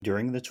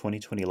During the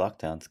 2020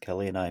 lockdowns,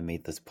 Kelly and I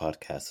made this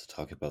podcast to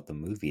talk about the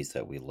movies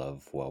that we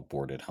love while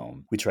bored at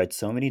home. We tried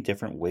so many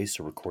different ways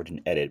to record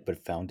and edit,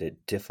 but found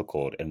it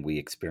difficult and we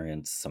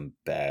experienced some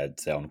bad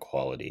sound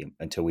quality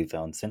until we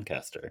found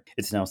Zencaster.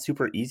 It's now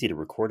super easy to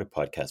record a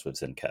podcast with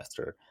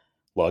Zencaster.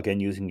 Log in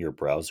using your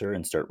browser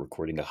and start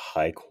recording a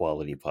high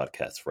quality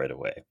podcast right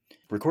away.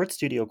 Record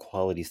studio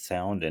quality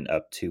sound and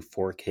up to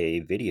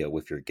 4K video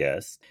with your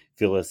guests.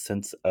 Feel a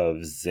sense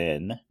of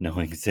zen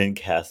knowing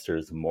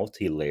Zencaster's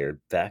multi-layered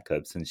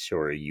backups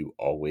ensure you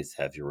always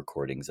have your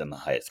recordings in the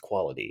highest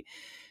quality,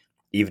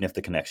 even if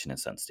the connection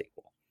is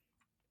unstable.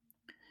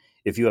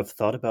 If you have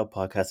thought about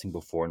podcasting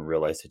before and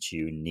realized that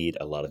you need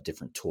a lot of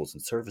different tools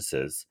and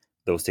services,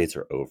 those days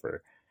are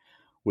over.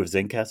 With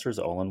Zencaster's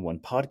all-in-one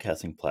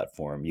podcasting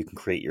platform, you can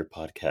create your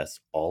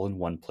podcast all in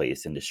one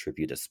place and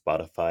distribute to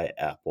Spotify,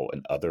 Apple,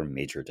 and other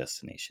major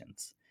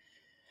destinations.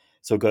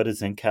 So go to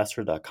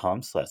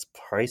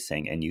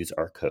Zencaster.com/pricing and use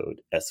our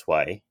code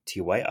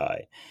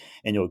SYTYI,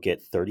 and you'll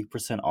get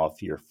 30%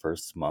 off your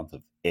first month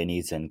of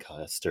any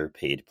Zencaster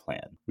paid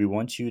plan. We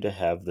want you to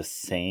have the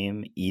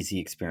same easy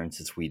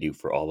experiences we do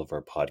for all of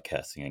our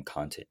podcasting and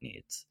content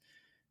needs.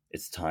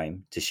 It's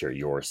time to share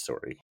your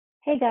story.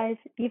 Hey guys,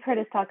 you've heard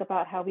us talk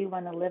about how we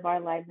want to live our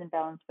lives in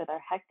balance with our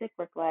hectic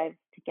work lives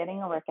to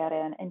getting a workout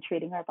in and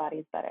treating our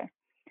bodies better.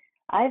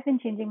 I've been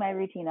changing my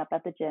routine up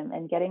at the gym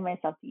and getting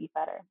myself to eat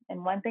better.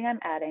 And one thing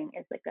I'm adding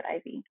is Liquid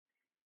IV.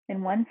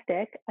 In one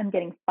stick, I'm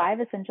getting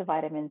 5 essential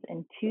vitamins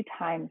and 2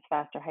 times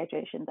faster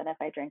hydration than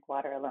if I drank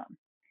water alone.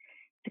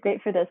 It's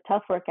great for those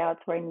tough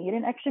workouts where I need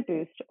an extra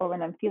boost or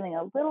when I'm feeling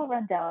a little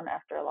run down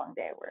after a long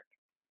day at work.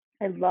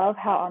 I love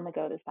how on the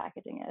go this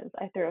packaging is.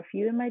 I throw a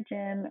few in my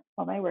gym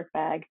or my work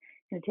bag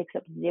and it takes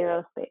up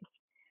zero space.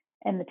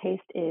 And the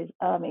taste is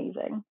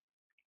amazing.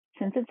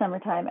 Since it's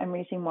summertime, I'm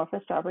reaching more for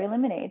strawberry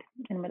lemonade.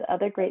 And with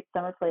other great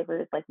summer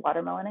flavors like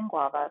watermelon and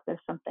guava, there's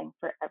something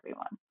for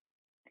everyone.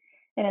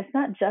 And it's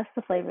not just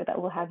the flavor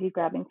that will have you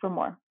grabbing for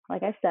more.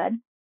 Like I said,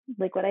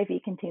 Liquid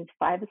IV contains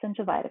 5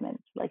 essential vitamins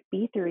like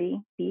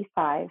B3,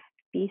 B5,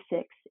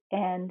 B6,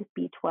 and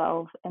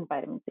B12, and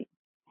vitamin C.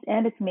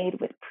 And it's made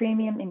with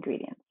premium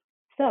ingredients.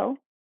 So,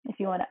 if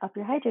you want to up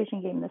your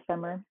hydration game this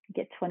summer,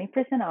 get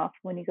 20% off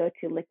when you go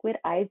to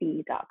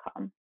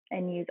liquidiv.com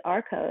and use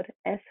our code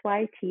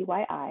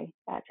SYTYI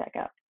at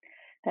checkout.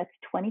 That's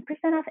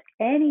 20% off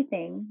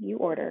anything you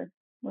order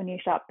when you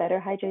shop Better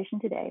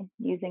Hydration today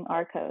using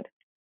our code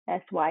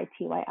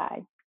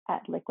SYTYI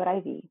at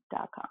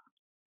liquidiv.com.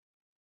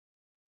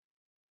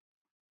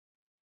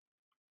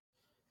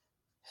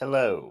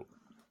 Hello.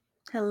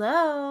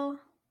 Hello.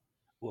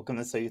 Welcome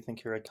to So You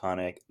Think You're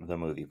Iconic, the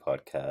movie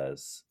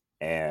podcast.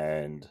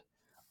 And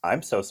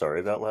I'm so sorry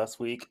about last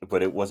week,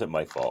 but it wasn't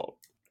my fault.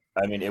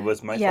 I mean, it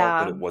was my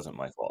fault, but it wasn't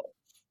my fault.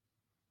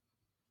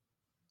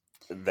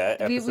 That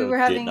We episode were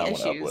did having not want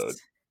to issues. upload.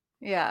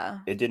 Yeah.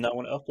 It did not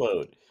want to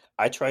upload.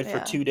 I tried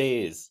for 2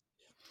 days.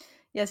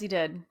 Yes, you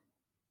did.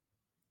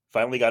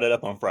 Finally got it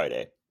up on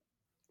Friday.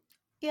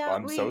 Yeah,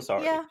 I'm so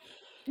sorry. Yeah.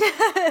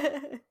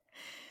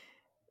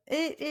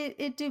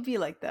 It do be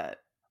like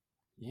that.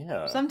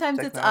 Yeah. Sometimes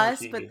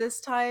technology, it's us, but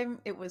this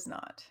time it was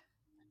not.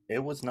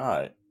 It was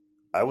not.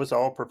 I was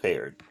all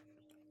prepared.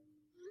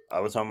 I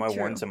was on my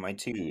True. ones and my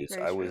twos.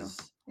 Very I true.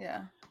 was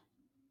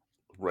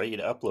ready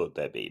to upload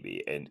that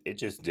baby, and it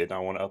just did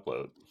not want to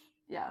upload.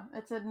 Yeah,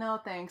 it said no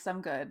thanks,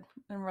 I'm good.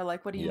 And we're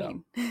like, what do you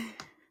mean?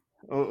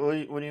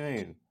 What do you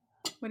mean?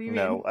 What do you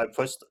No, mean?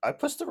 I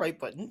pushed the right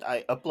button.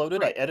 I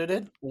uploaded. Right. I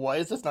edited. Why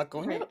is this not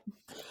going up?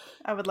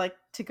 I would like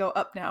to go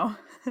up now.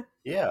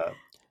 Yeah,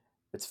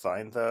 it's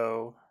fine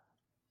though.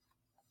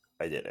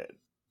 I did it.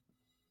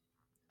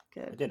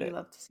 Good. I did we it.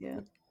 love to see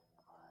it.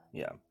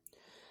 Yeah.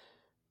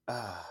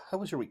 How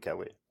was your week,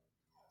 Kelly?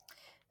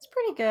 It's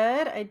pretty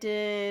good. I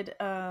did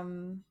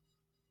some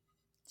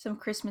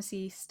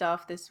Christmassy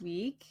stuff this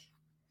week.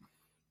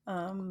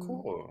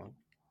 Cool.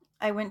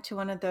 I went to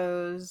one of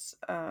those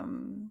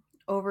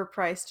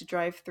overpriced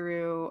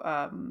drive-through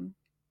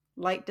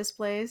light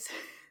displays.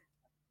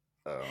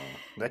 Oh,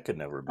 that could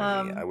never be me.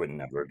 I would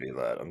never do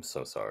that. I'm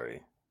so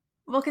sorry.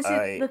 Well,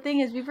 because the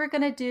thing is, we were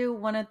gonna do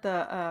one of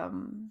the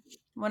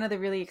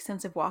really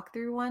extensive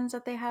walkthrough ones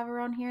that they have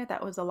around here.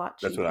 That was a lot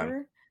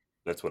cheaper.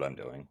 That's what I'm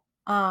doing.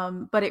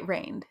 But it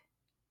rained,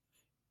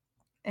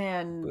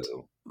 and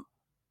Boo.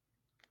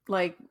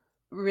 like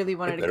really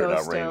wanted to go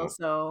still.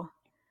 So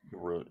it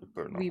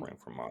better not rain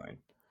for mine.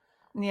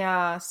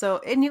 Yeah. So,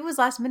 and it was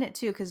last minute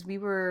too, because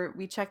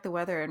we checked the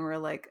weather and we're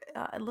like,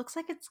 it looks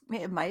like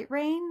it might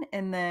rain,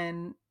 and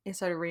then it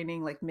started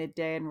raining like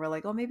midday, and we're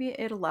like, oh, maybe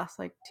it'll last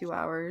like 2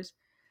 hours,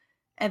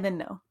 and then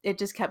no, it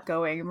just kept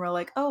going, and we're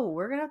like, oh,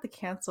 we're gonna have to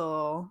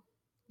cancel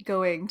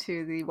going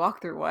to the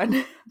walkthrough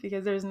one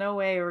because there's no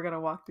way we're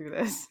gonna walk through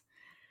this.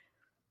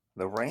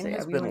 The rain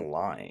has been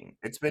lying.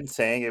 It's been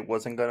saying it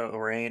wasn't gonna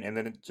rain, and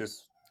then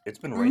it's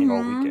been raining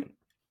all weekend.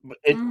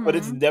 But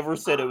it's never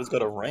said it was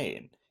gonna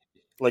rain.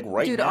 Like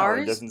right now,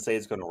 it doesn't say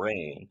it's gonna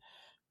rain.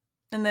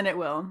 And then it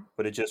will.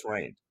 But it just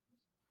rained.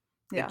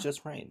 Yeah. It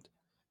just rained.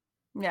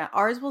 Yeah,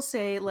 ours will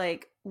say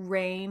like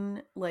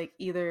rain like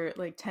either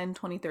like 10,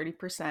 20,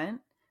 30%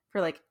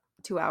 for like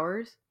 2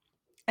 hours.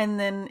 And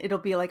then it'll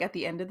be like at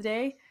the end of the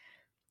day.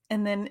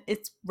 And then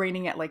it's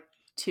raining at like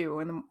 2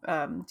 in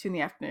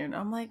the afternoon.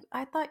 I'm like,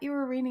 I thought you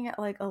were raining at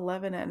like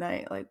 11 at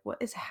night. Like,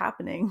 what is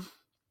happening?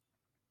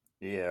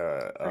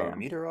 Yeah, But yeah.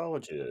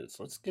 meteorologists,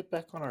 let's get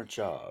back on our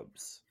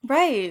jobs.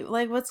 Right.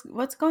 Like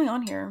what's going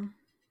on here?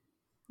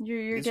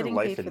 You're These are getting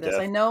life paid for and this.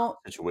 I death know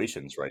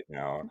situations right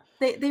now.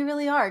 they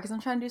really are because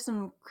I'm trying to do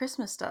some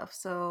Christmas stuff.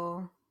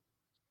 So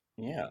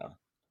Yeah.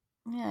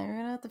 yeah, you're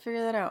gonna have to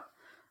figure that out.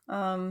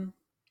 Um,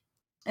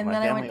 and My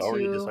then I family went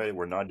already to decided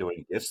we're not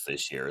doing gifts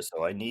this year,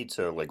 so I need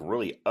to like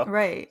really up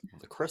right,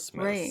 the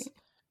Christmas. right,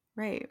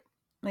 right.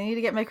 I need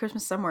to get my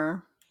Christmas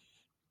somewhere,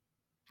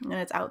 and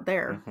it's out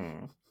there.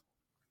 Mm-hmm.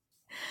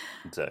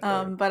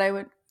 Exactly. But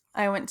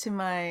I went to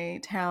my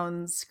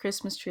town's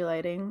Christmas tree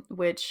lighting,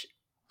 which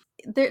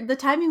the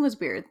timing was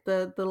weird.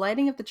 The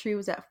lighting of the tree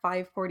was at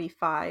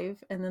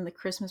 5:45, and then the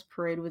Christmas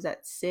parade was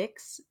at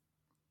 6.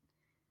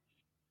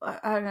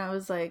 I don't know. I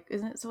was like,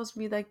 isn't it supposed to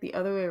be like the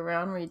other way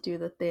around where you do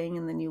the thing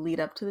and then you lead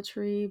up to the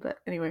tree? But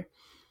anyway,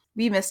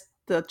 we missed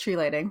the tree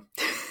lighting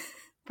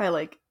by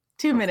like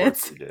two Of course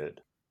minutes. you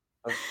did.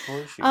 Of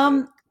course you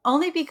did.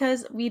 Only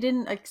because we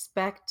didn't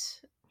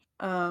expect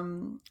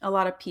a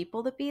lot of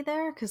people to be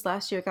there because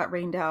last year it got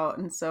rained out,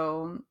 and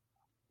so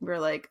we are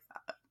like,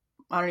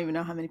 I don't even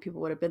know how many people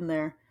would have been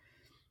there.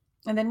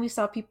 And then we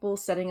saw people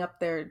setting up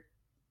their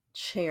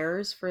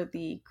chairs for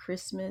the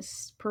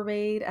Christmas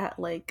parade at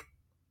like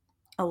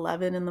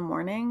 11 in the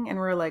morning, and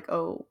we're like,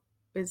 oh,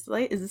 is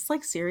this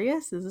like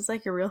serious? Is this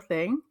like a real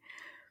thing?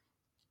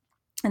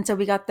 And so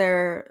we got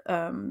there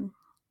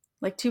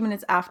like 2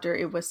 minutes after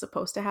it was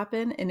supposed to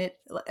happen, and it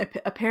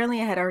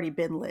apparently it had already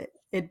been lit.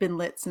 It'd been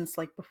lit since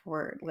like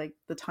before like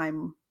the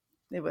time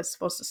it was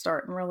supposed to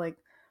start, and we're like,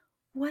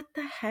 what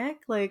the heck?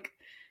 Like,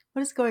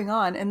 what is going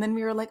on? And then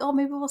we were like, oh,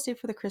 maybe we'll stay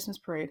for the Christmas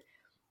parade.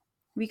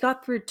 We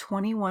got through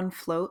 21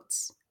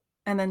 floats,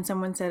 and then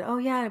someone said, oh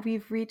yeah,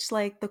 we've reached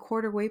like the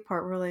quarter way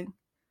part. We're like,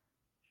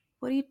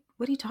 what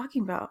are you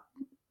talking about?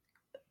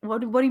 What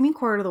do you mean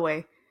quarter of the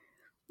way?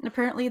 And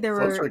apparently there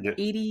Floats are were get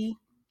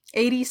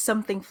 80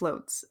 something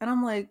floats. And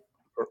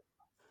par-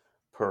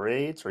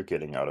 Parades are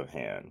getting out of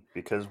hand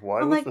because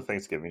why I'm was like, the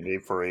Thanksgiving Day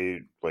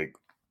parade like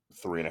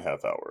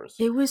 3.5 hours?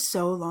 it was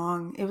so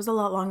long. It was a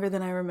lot longer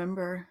than I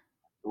remember.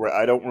 Right,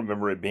 I don't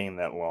remember it being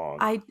that long.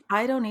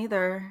 I don't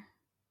either.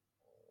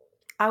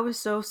 I was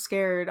so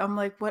scared. I'm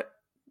like, what,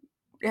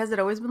 has it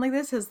always been like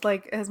this?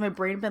 Has my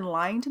brain been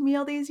lying to me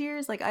all these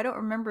years? Like I don't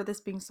remember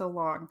this being so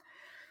long.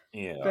 But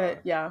Yeah.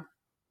 yeah,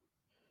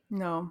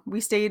 no. We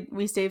stayed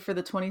for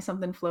the 20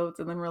 something floats,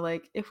 and then we're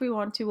like, if we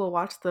want to, we'll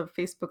watch the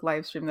Facebook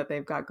live stream that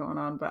they've got going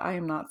on, but I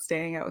am not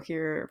staying out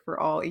here for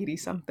all 80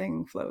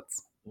 something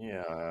floats.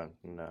 Yeah,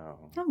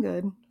 no. I'm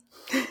good.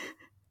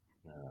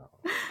 No.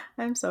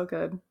 I'm so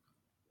good.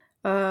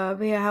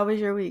 But yeah, how was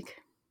your week?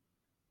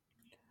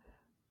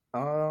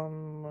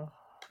 Um,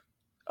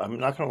 I'm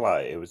not gonna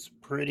lie, it was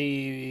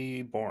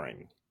pretty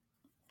boring.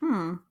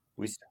 Hmm.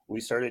 We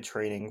started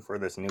training for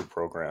this new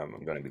program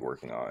I'm gonna be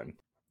working on,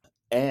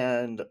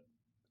 and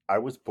I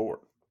was bored.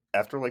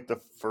 After like the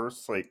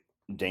first like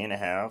day and a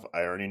half,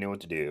 I already knew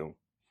what to do,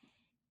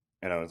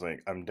 and I was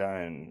like, I'm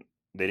done.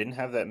 They didn't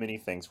have that many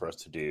things for us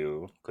to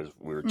do because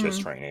we were just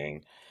Mm.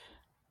 training,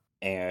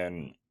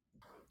 and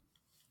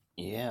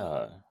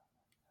yeah,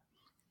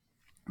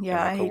 and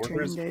Yeah, I hate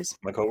training days.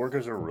 my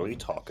coworkers are really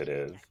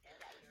talkative,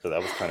 so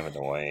that was kind of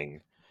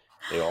annoying.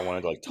 They all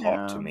wanted to like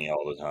talk to Yeah. me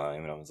all the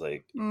time, and I was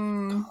like,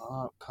 Mm.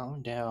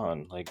 calm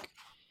down. Like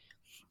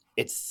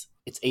it's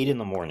 8 in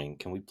the morning.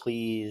 Can we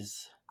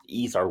please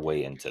ease our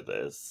way into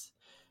this?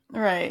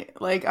 Right.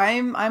 Like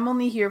I'm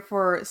only here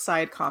for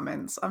side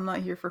comments. I'm not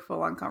here for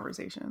full on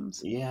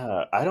conversations.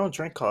 Yeah, I don't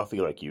drink coffee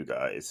like you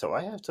guys, so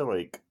I have to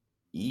like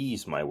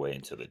ease my way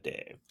into the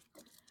day.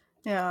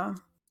 Yeah.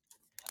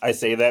 I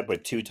say that,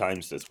 but 2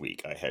 times this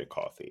week I had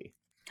coffee.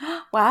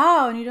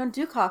 Wow, and you don't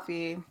do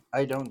coffee.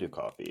 I don't do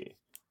coffee,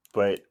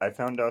 but I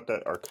found out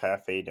that our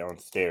cafe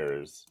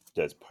downstairs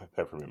does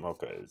peppermint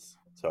mochas,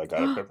 so I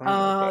got a peppermint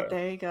Oh, mocha.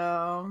 there you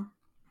go.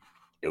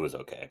 It was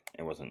okay.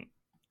 It wasn't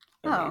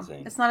Oh,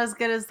 amazing. it's not as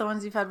good as the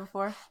ones you've had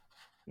before.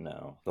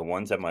 No, the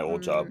ones at my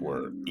old job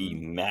were Mm,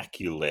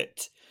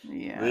 immaculate.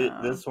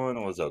 yeah. This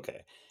one was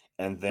okay.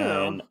 And Who?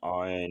 then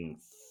on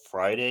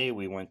Friday,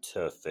 we went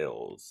to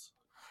Phil's.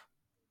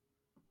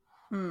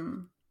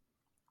 Hmm.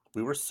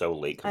 We were so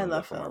late I coming back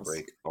love from our Phil's.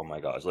 break. Oh my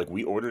gosh. Like,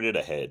 we ordered it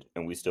ahead,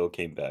 and we still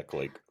came back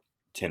like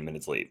 10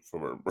 minutes late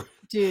from our break.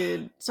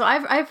 Dude, so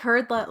I've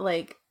heard that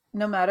like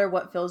no matter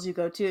what Phil's you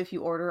go to, if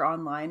you order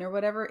online or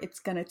whatever, it's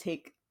gonna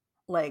take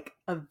like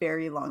a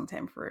very long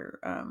time for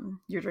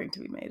your drink to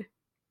be made.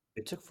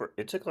 It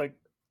took like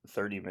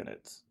 30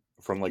 minutes.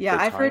 From like Yeah,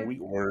 the I've time heard we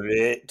ordered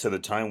it to the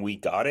time we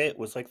got it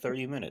was like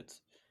 30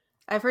 minutes.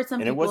 I've heard some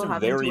And it people wasn't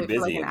having to very wait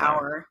for like busy an in there.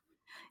 hour.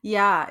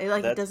 Yeah,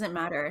 it That's doesn't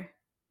matter.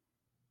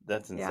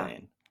 that's Yeah,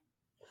 insane.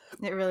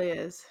 it really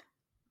is.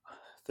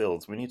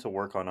 Phil's, we need to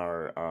work on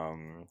our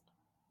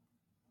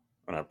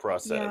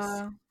process.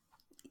 Yeah.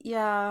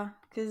 Yeah,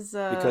 because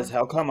Because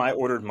how come I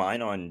ordered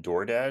mine on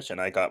DoorDash and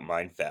I got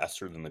mine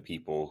faster than the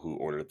people who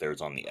ordered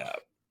theirs on the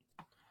app?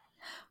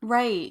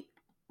 right,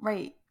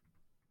 right.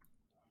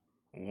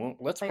 Well,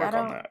 let's Like I work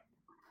on don't. that.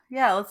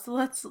 Yeah,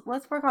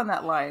 let's work on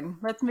that line.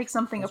 Let's make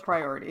something a Let's work.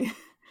 priority.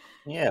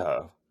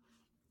 Yeah,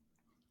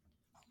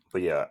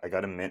 but yeah, I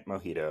got a mint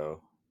mojito.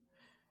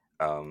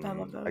 I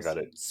love I those. got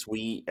it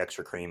sweet,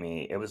 extra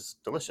creamy. It was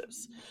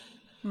delicious.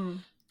 Mm,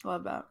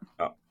 love that.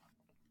 Oh,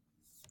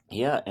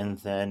 yeah, and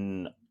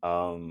then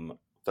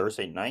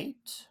Thursday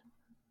night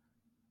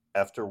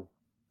after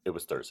it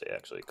was Thursday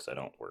actually because I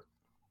don't work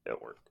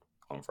at work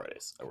on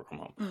Fridays. I work from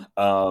home.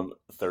 Mm.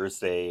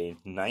 Thursday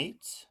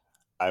night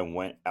I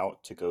went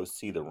out to go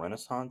see the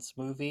Renaissance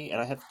movie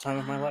and I had the time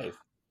of my life.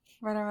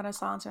 Run a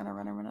renaissance, run a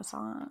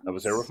I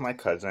was there with renaissance. my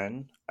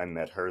cousin. I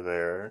met her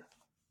there.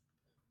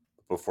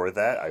 Before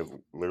that, I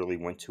literally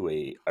went to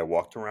I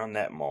walked around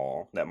that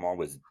mall. That mall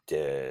was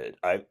dead.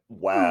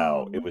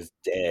 Wow, it Oh, was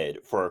dead.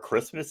 For a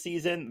Christmas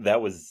season,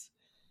 that was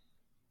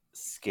it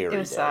scary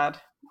was dead.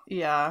 sad.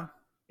 Yeah.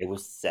 It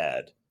was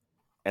sad.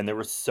 And there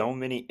were so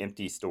many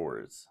empty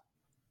stores.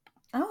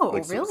 Oh,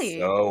 Like, really?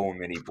 so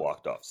many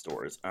blocked off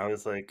stores. I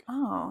was like,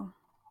 Oh.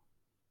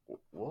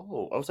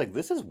 whoa. I was like,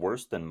 this is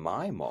worse than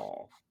my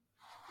mall.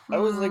 I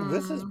was like,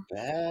 this is Mm,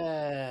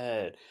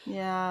 bad.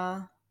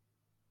 yeah.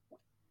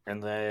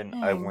 And then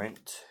Dang. I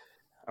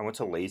went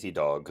to Lazy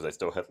Dog because I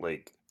still had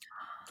like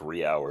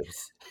 3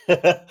 hours.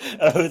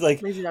 I was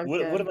like, Lazy Dog's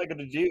what good. am I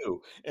gonna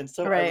do? And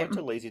so I Right. went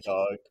to Lazy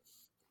Dog.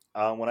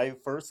 When I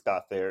first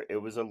got there, it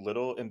was a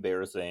little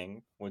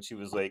embarrassing when she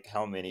was like,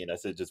 "How many?" And I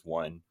said, "Just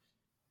one."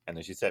 And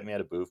then she set me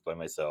at a booth by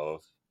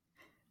myself.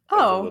 It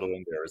was a Oh, little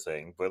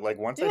embarrassing, but like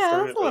yeah,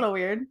 that's a little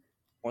weird.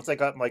 once I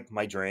got like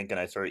my drink and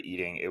I started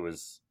eating, it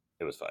was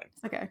fine.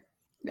 It's okay.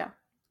 Yeah.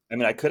 I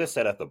mean, I could have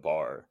sat at the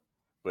bar,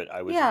 but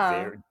I was Yeah.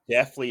 very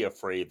deathly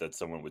afraid that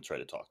someone would try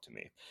to talk to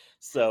me.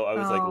 So I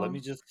was like, Oh. let me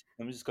just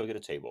go get a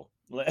table.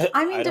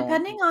 I mean, I don't.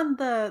 depending on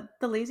the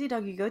lazy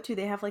dog you go to,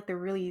 they have like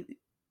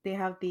they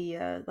have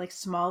the like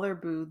smaller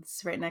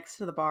booths right next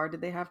to the bar.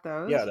 Did they have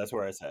Yeah, those? that's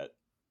where I sat.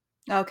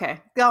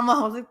 Okay. I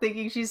was like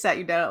thinking she sat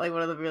you down at like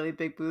one of the really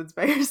big booths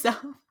by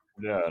yourself.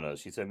 No, no,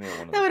 she sent me at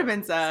one of That the would have bar been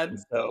booths, and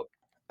sad. so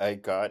I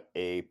got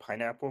a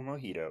pineapple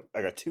mojito.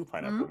 I got two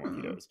pineapple Mm.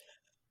 mojitos.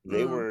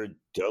 They Mm. were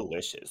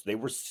delicious. They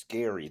were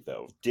scary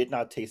though. Did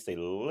not taste a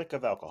lick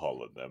of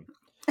alcohol in them.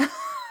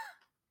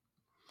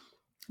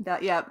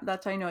 That yeah,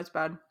 that's how you know it's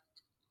bad.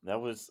 That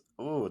was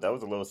a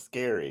little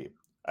scary.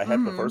 I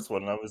had the Mm. first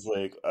one and I was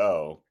like,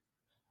 oh,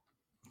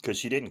 because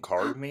she didn't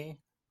card me.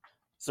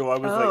 So I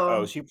was like,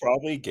 oh, Oh. she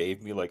probably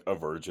gave me like a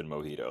virgin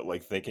mojito,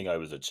 like thinking I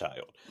was a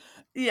child.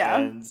 Yeah.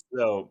 And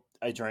so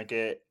I drank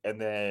it and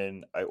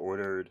then I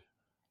ordered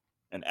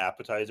an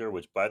appetizer,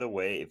 which by the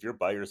way, if you're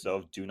by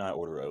yourself, do not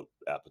order a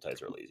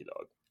appetizer at Lazy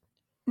Dog.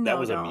 That No,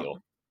 was a meal.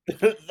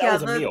 don't. That Yeah,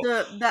 was a meal.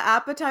 the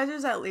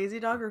appetizers at Lazy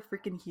Dog are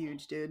freaking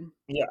huge, dude.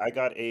 Yeah, I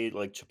got a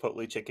like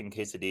Chipotle chicken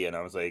quesadilla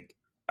and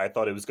I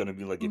thought it was gonna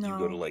be like if you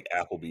go to No. like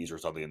Applebee's or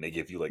something and they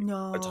give you like a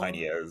No.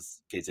 tiny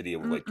as quesadilla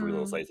with like three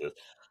little Mm-mm. slices.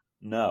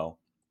 No,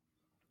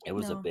 it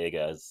was a No. big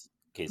as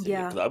quesadilla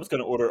Yeah. because I was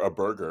gonna order a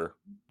burger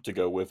to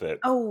go with it.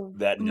 Oh,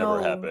 That never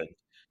no. happened.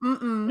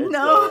 Mm-mm. And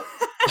No.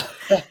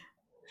 so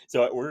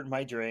so I ordered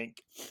my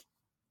drink,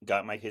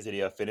 got my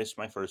quesadilla, finished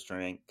my first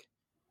drink,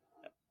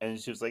 and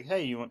she was like,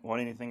 "Hey, you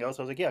want anything else?"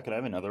 I was like, "Yeah, can I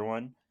have another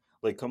one?"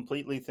 Like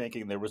completely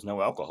thinking there was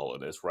no alcohol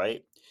in this,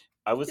 right?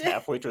 I was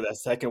halfway through that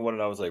second one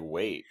and I was like,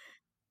 "Wait,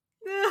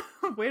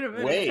 Wait a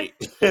minute. wait,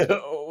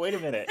 wait a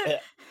minute.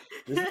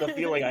 This is the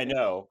feeling I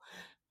know.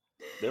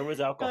 There was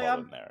You're like, alcohol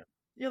in there."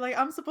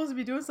 I'm supposed to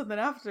be doing something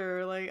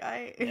after. Like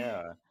I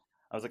Yeah.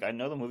 I was like, "I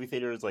know the movie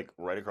theater is like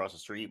right across the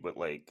street, but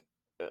like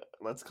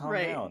let's calm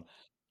right. down."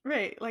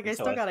 Right. Like And I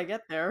so still gotta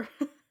get there.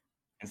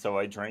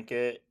 I drank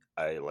it.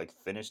 I like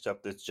finished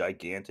up this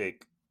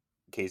gigantic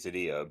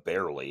quesadilla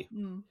barely.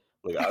 Mm.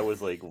 Like I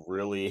was like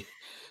really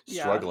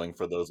Yeah. struggling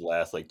for those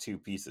last like two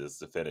pieces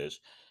to finish.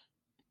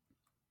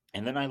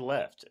 And then I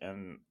left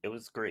and it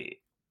was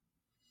great.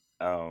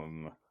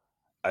 Um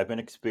I've been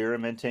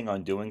experimenting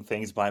on doing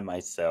things by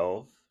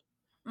myself.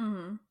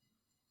 Mhm.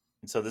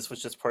 And so this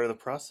was just part of the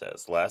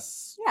process.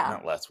 Yeah.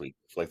 Not last week,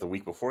 like the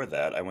week before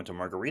that, I went to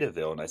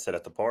Margaritaville and I sat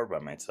at the bar by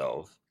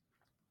myself.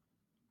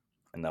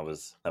 And that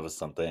was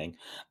something.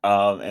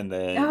 And That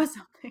then was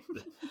something.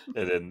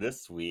 and then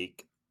this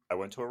week I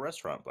went to a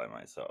restaurant by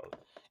myself.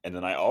 And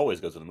then I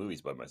always go to the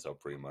movies by myself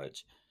pretty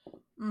much.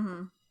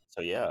 Mhm.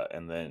 So yeah,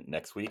 and then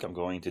next week I'm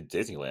going to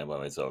Disneyland by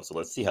myself. So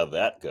let's see how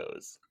that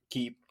goes.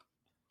 Keep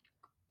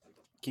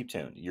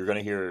tuned. You're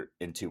gonna hear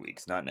in 2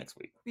 weeks, not next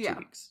week. Two Yeah.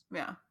 weeks.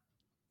 Yeah.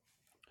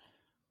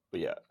 But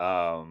yeah,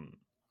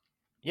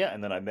 yeah,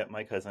 and then I met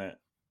my cousin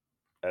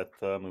at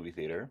the movie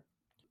theater.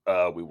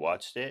 We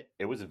watched it.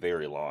 It was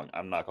very long.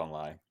 I'm not gonna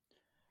lie.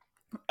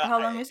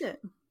 How long I, is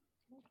it?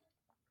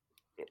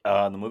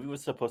 the movie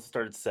was supposed to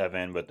start at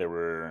 7, but there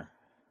were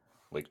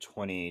like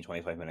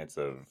 25 minutes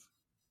of Oh,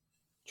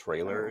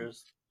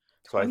 trailers.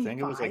 So I think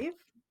it was like 25?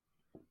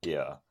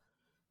 yeah.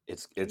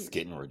 It's Jeez.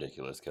 getting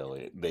ridiculous,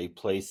 Kelly. They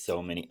play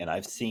so many, and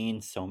I've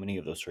seen so many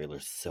of those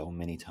trailers so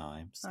many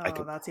times. I Oh,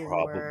 could that's even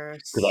probably,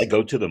 because I worse.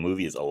 go to the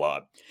movies a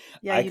lot.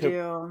 Yeah, I you could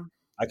do.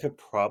 I could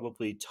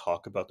probably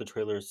talk about the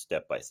trailers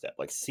step by step,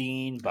 like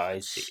scene by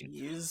scene,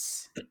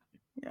 Jeez.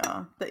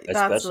 Yeah,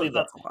 especially the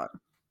that's a lot.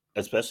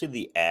 especially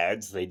the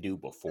ads they do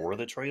before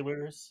the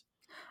trailers.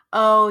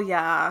 Oh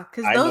yeah,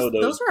 because I know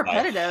those those are by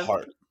repetitive.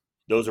 heart.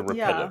 Those are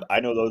repetitive. Yeah. I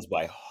know those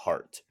by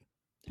heart.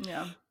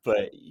 Yeah.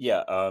 But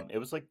yeah, it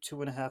was like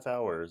 2.5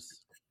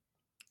 hours.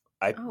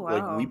 I Oh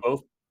like wow. we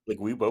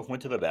both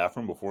went to the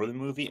bathroom before the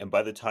movie, and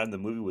by the time the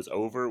movie was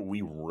over,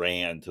 we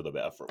ran to the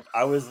bathroom.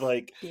 I was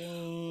like,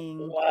 Dang.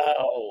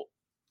 "Wow,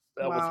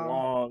 that was Wow.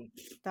 long."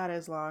 That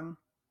is long.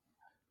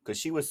 Because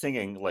she was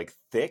singing like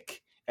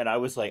thick, and I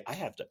was like, "I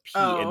have to pee,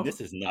 and Oh. this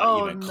is not Oh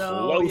even no.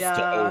 close to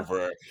Yeah.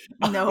 over."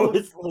 I Nope.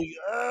 was like,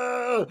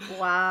 "Ugh."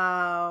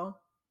 Wow.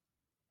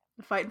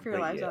 Fighting for your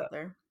But lives yeah, out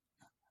there.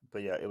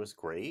 it was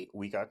great.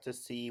 We got to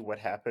see what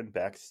happened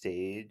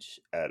backstage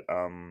at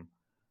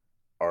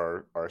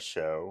our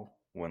show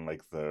when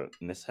like the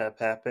mishap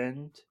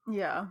happened.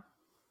 Yeah.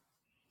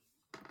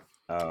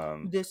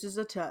 Um, This is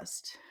a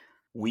test.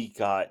 we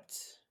got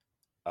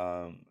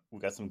we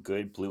got some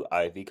good Blue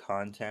Ivy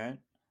content.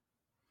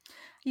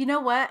 You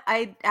know what?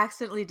 I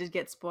accidentally did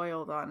get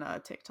spoiled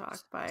on TikTok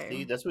by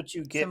See, that's what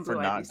you some get for Blue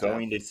Ivy not stuff.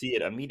 going to see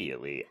it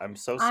immediately. I'm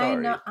so I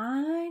know, sorry.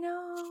 I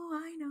know,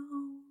 I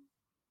know.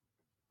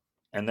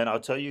 And then I'll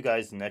tell you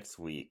guys next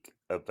week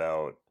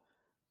about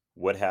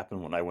what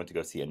happened when I went to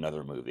go see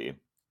another movie.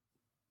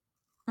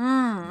 But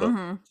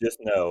Mm-hmm. just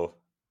know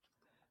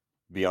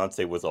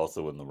Beyonce was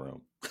also in the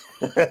room.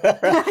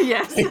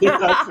 Yes.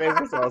 Beyonce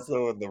was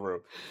also in the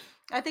room.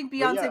 I think But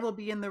yeah, Beyonce will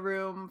be in the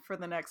room for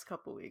the next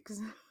couple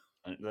weeks.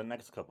 the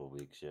next couple of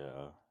weeks,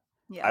 yeah.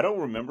 Yeah. I don't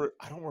remember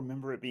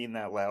it being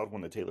that loud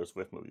when the Taylor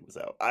Swift movie was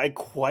out. I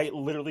quite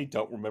literally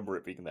don't remember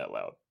it being that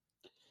loud.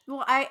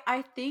 Well,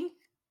 I think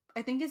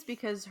it's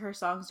because her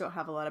songs don't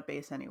have a lot of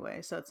bass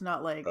anyway, so it's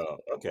not like Oh,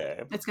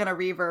 okay. it's gonna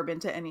reverb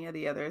into any of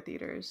the other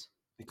theaters.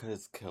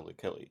 Because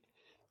Kelly,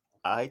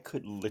 I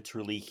could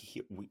literally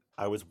hear,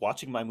 I was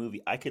watching my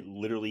movie. I could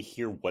literally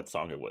hear what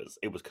song it was.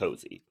 It was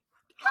Cozy.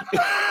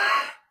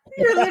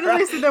 You're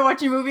literally sitting there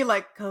watching a movie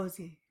like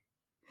cozy,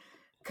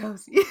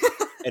 cozy.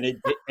 And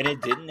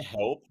it didn't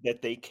help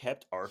that they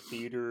kept our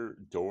theater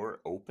door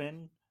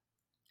open.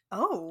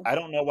 Oh, I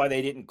don't know why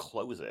they didn't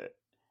close it.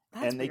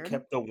 that's And they weird.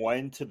 kept the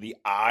one to the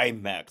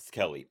IMAX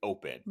Kelly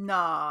open.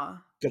 Nah,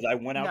 Because I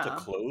went out to nah.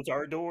 close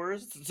our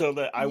doors so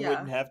that I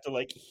wouldn't Yeah, have to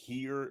like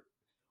hear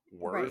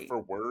word right, for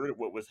word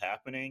what was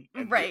happening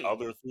in the right.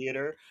 other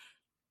theater.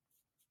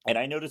 And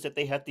I noticed that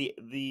they had the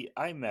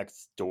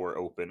IMAX door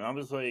open. I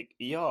was like,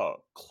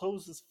 y'all,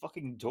 close this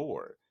fucking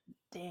door.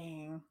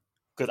 Dang.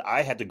 Because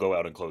I had to go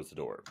out and close the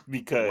door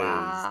because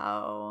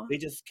Wow.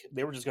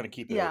 they were just gonna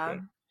keep it Yeah,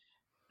 open.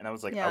 And I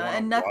was like, I yeah, want to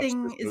and watch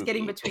nothing this is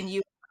getting movie. between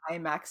you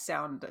and IMAX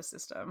sound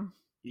system.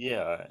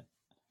 Yeah.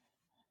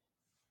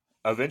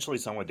 Eventually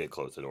someone did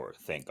close the door,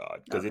 thank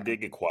God. Because it Okay.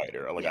 did get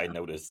quieter. Like I Yeah.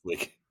 noticed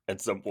like at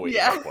some point it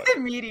Yeah, got quieter.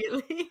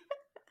 immediately.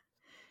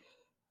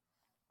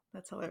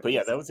 That's But yeah,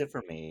 hilarious. that was it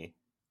for me.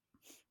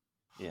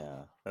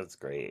 Yeah, that's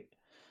great.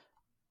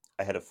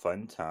 I had a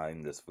fun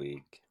time this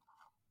week.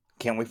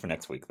 Can't wait for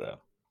next week though.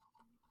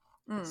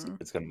 Mm.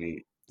 It's gonna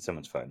be so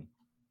much fun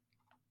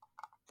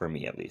for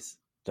me at least.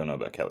 Don't know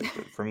about Kelly,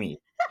 but for me,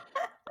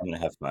 I'm gonna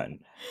have fun.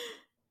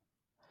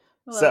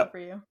 I love So, it for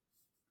you.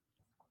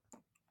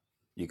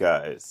 you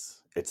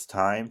guys, it's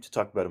time to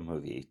talk about a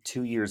movie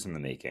 2 years in the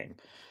making.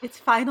 It's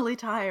finally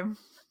time.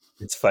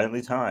 It's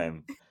finally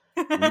time.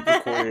 We've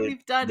recorded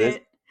We've done this.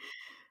 it.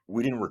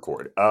 We didn't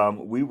record.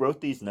 We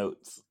wrote these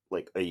notes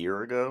like a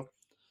year ago,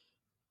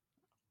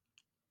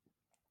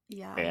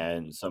 Yeah.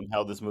 and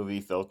somehow this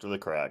movie fell through the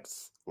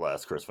cracks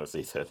last Christmas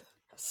season.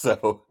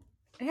 So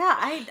Yeah,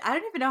 I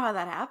don't even know how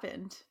that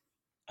happened.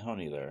 I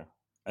don't either.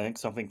 I think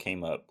something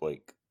came up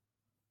like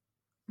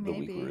the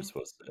week we were Maybe.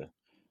 supposed to.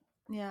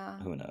 Yeah.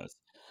 Who knows?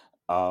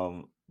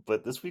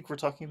 But this week we're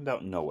talking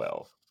about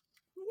Noelle,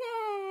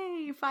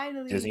 Yay!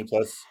 Finally. Disney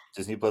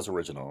Plus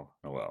original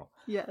Noelle.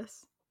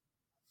 Yes.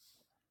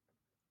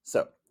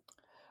 So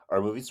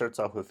our movie starts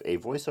off with a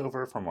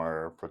voiceover from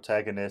our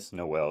protagonist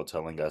Noelle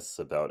telling us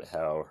about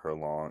how her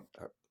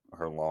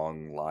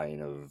long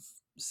line of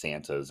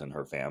Santas in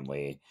her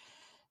family,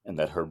 and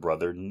that her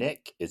brother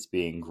Nick is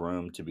being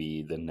groomed to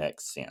be the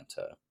next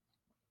Santa.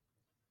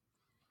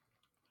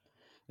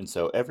 And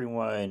so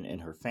everyone in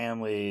her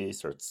family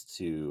starts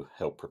to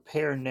help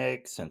prepare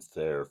Nick since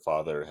their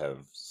father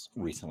has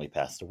recently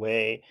passed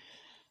away,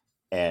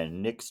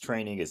 and Nick's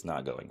training is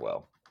not going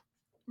well.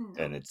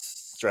 And No. it's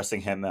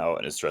stressing him out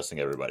and it's stressing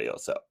everybody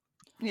else out.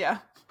 Yeah.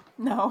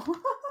 No.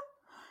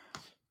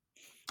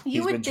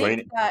 You He's been would think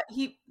training. that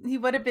he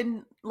would have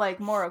been like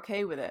more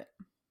okay with it,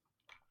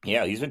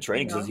 Yeah, he's been you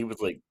training since know? he was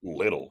like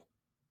little.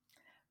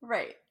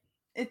 Right.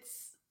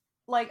 It's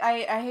like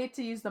I hate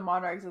to use the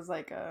monarchs as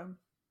like an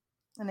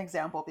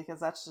example because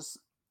that's just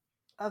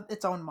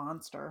its own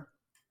monster.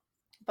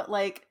 But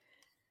like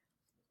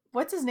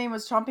what's his name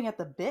was chomping at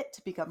the bit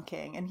to become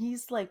king, and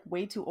he's like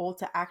way too old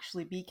to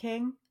actually be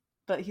king.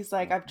 But he's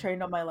like, I've Mhm.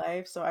 trained all my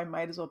life, so I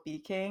might as well be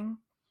king.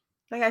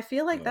 Like I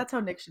feel like Yeah. that's how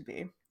Nick should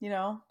be, you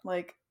know?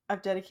 Like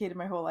I've dedicated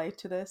my whole life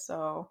to this,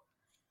 so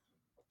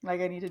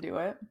like I need to do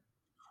it.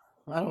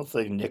 I don't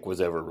think Nick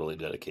was ever really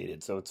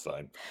dedicated, so it's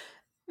fine.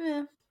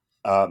 Yeah,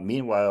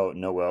 Meanwhile,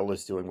 Noelle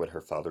is doing what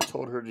her father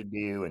told her to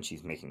do, and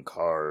she's making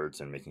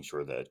cards and making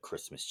sure that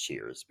Christmas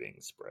cheer is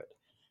being spread.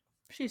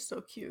 she's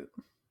so cute.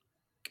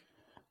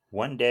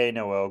 One day,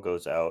 Noelle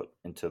goes out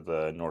into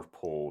the North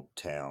Pole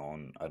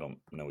town. I don't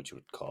know what you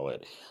would call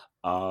it.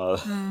 Uh,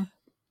 Mm.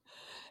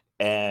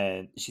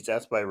 and she's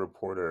asked by a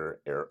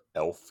reporter,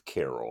 Elf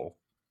Carol,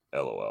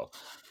 LOL,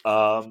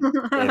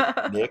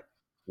 if Nick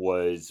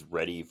was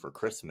ready for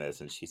Christmas.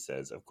 And she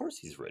says, of course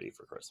he's ready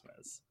for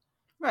Christmas.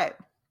 Right.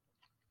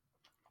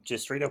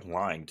 Just straight up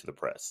lying to the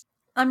press.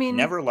 I mean,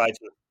 Never lie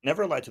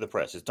to the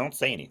press. Just don't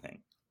say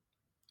anything.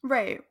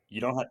 right.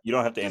 You don't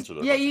have to Just answer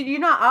their yeah, question. you're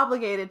not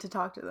obligated to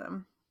talk to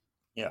them.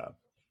 Yeah,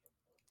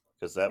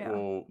 because that Yeah.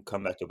 will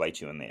come back to bite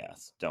you in the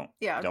ass.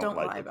 Yeah, Don't don't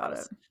lie to lie the about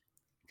it. press.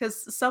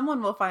 Cuz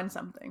someone will find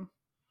something.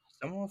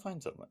 Someone will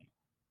find something.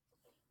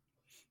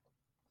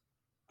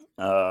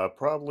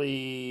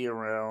 Probably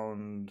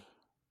around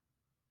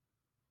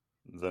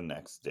the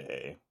next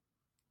day.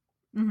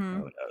 Who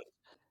Mhm.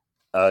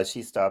 knows?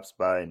 She stops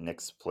by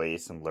Nick's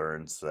place and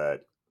learns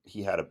that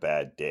he had a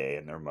bad day,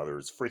 and their mother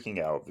is freaking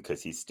out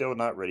because he's still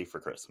not ready for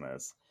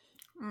Christmas,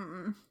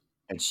 Mm.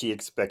 and she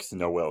expects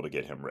Noelle to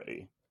get him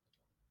ready.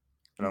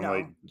 And I'm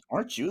like, No.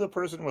 aren't you the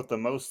person with the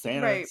most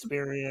Santa Right.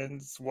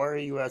 experience? Why are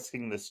you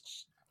asking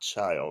this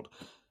child?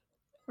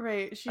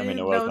 Right. I mean,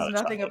 She Noelle's knows not a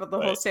nothing child, about the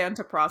whole but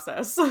Santa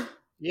process.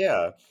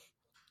 yeah,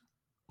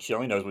 she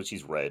only knows what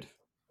she's read.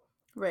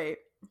 Right.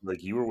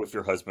 Like, you were with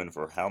your husband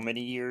for how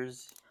many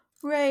years?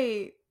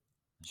 Right.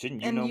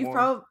 Shouldn't you And know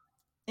more?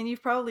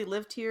 you've probably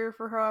lived here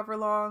for however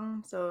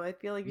long, so I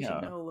feel like you should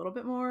Yeah, know a little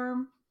bit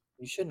more.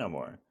 you should know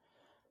more.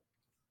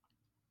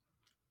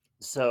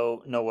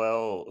 So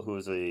Noelle, who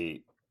is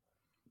a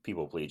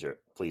pleaser,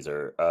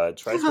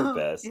 tries her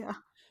best Yeah.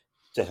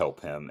 to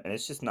help him, and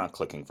it's just not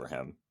clicking for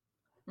him.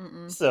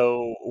 Mm.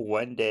 So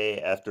one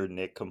day, after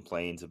Nick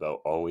complains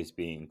about always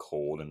being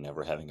cold and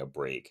never having a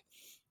break,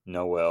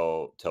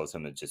 Noelle tells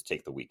him to just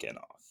take the weekend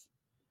off,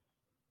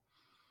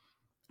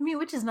 I mean,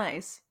 which is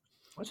nice.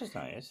 which is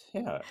nice.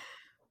 Yeah,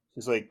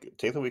 she's like,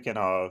 take the weekend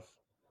off,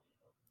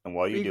 and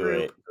while you do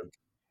Regroup. it,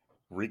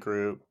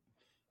 regroup,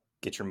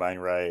 get your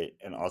mind right,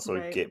 and also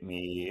Right. get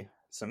me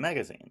some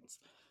magazines.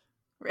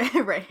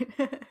 Right.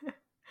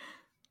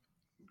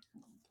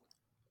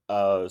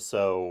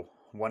 So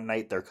one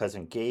night their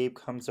cousin Gabe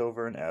comes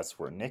over and asks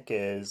where Nick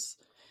is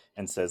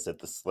and says that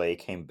the sleigh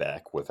came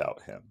back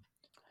without him.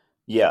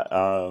 Yeah,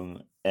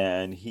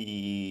 and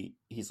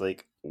he's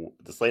like,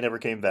 The sleigh never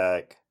came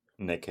back,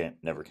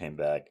 never came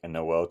back," and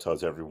Noelle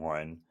tells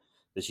everyone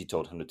that she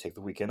told him to take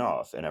the weekend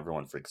off, and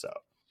everyone freaks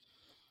out.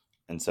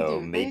 And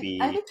so Dude, I maybe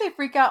think they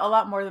freak out a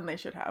lot more than they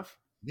should have.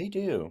 they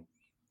do.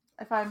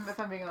 If I'm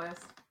being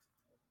honest.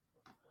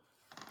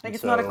 Like And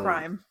it's not a so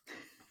crime.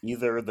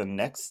 either the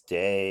next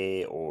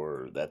day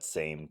or that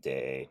same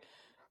day,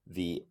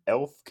 the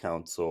Elf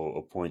Council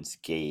appoints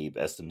Gabe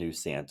as the new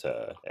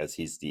Santa, as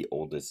he's the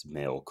oldest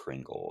male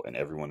Kringle, and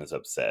everyone is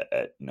upset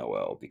at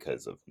Noel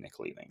because of Nick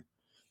leaving.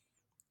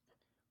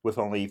 With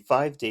only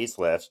 5 days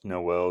left,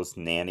 Noel's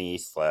nanny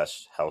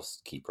slash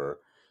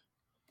housekeeper,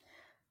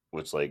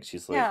 which like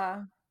she's like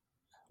Yeah.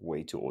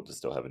 way too old to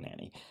still have a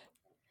nanny.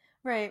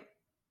 Right.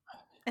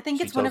 I think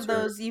She it's one tells of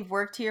her, those you've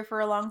worked here for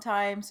a long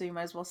time, so you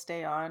might as well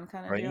stay on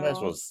kind of right, you might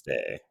as well deal.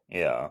 stay.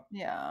 Yeah,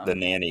 Yeah. the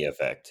nanny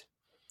effect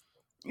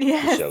to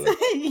Yes. show them.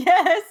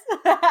 Yes.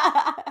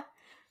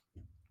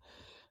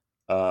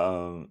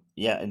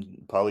 Yeah,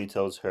 and Polly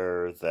tells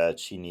her that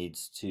she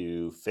needs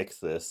to fix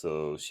this,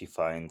 so she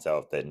finds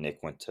out that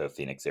Nick went to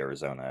Phoenix,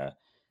 Arizona,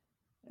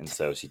 and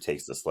so she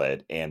takes the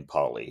sled and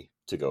Polly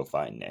to go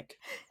find Nick.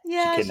 She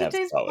Yeah, she kidnaps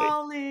takes Polly.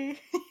 Polly.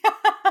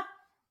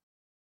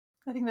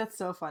 I think that's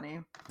so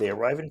funny. They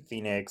arrive in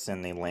Phoenix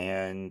and they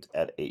land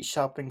at a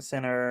shopping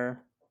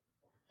center.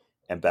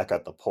 And back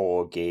at the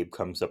pole, Gabe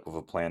comes up with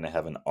a plan to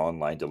have an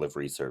online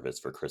delivery service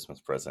for Christmas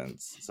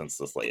presents since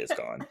the sleigh is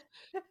gone.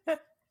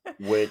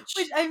 Which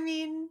Which, I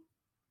mean,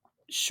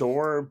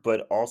 sure,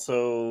 but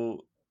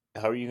also,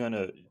 how are you going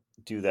to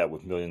do that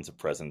with millions of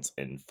presents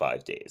in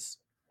 5 days?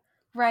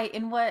 right,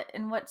 in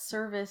what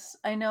service?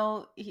 I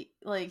know he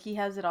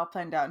has it all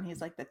planned out and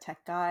he's like the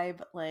tech guy,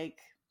 but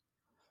like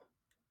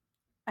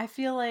I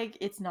feel like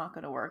it's not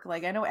going to work.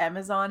 Like I know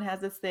Amazon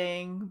has this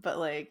thing, but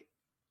like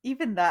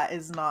even that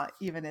is not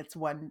even its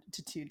 1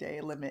 to 2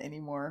 day limit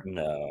anymore.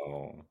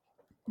 No.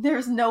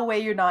 There's no way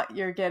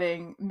you're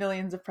getting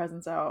millions of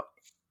presents out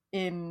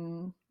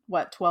in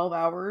what 12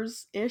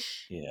 hours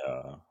ish.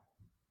 Yeah,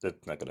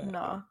 that's not going to happen.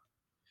 Nah,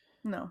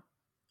 no.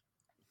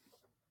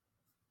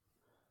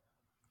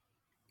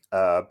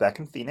 Back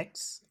in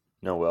Phoenix,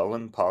 Noelle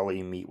and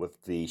Polly meet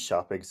with the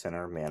shopping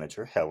center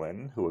manager,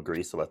 Helen, who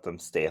agrees to let them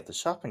stay at the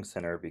shopping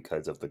center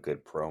because of the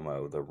good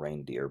promo the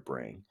reindeer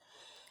bring.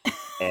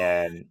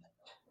 and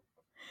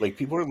like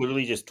people are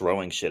literally just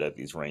throwing shit at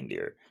these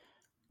reindeer.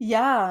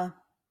 Yeah,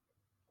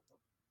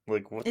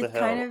 Like what the it's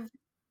kind hell? of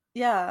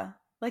yeah.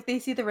 Like they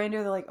see the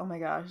reindeer, they're like, "Oh my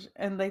gosh!"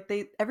 And like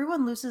they,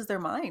 everyone loses their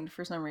mind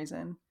for some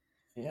reason.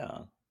 Yeah.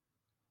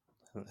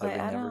 Have Like they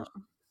I never don't.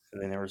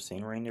 have they never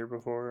seen reindeer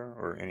before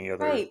or any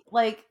other Right.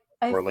 Like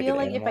I or like an feel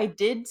like if I animal?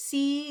 did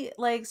see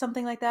like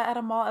something like that at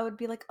a mall, I would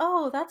be like,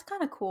 "Oh, that's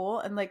kind of cool,"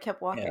 and like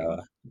kept Yeah, walking.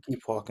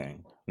 keep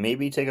walking.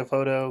 Maybe take a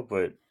photo,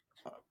 but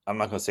I'm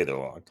not gonna say they're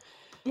long.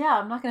 Yeah,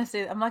 I'm not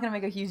gonna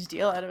make a huge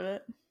deal out of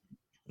it.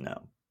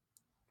 No.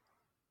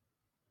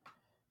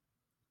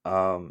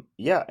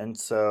 Yeah, and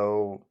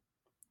so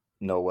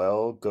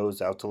Noelle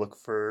goes out to look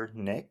for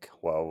Nick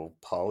while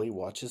Polly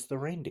watches the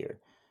reindeer.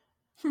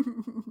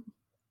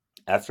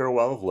 After a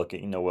while of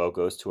looking, Noelle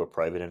goes to a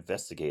private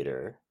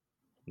investigator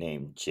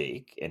named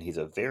Jake, and he's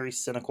a very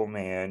cynical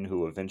man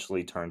who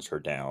eventually turns her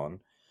down.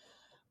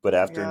 But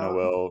after Yeah.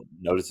 Noelle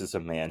notices a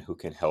man who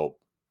can help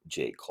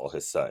Jake call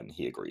his son,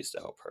 he agrees to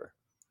help her.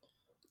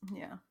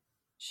 Yeah.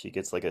 She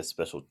gets like a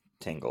special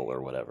tingle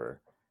or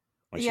whatever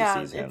when she Yeah,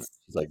 sees him.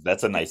 She's like,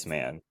 "That's a nice it's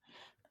man,"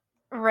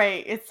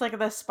 right. It's like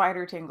the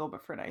spider tingle,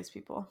 but for nice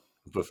people.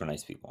 but for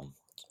nice people.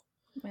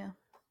 Yeah.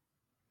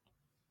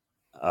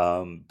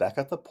 Back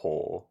at the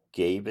poll,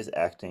 Gabe is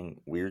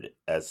acting weird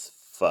as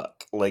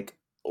fuck. Like,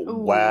 Ooh.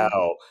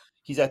 wow,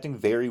 he's acting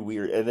very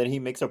weird, and then he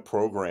makes a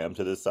program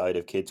to decide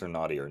if kids are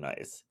naughty or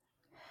nice.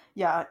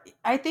 Yeah.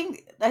 I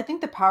think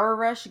the power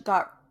rush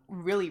got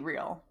really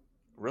real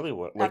Really,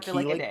 what? Like after he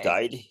like a like day.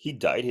 dyed he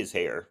dyed his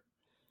hair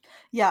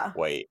Yeah.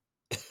 white.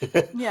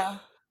 Yeah.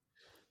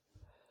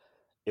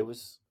 It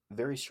was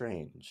very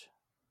strange.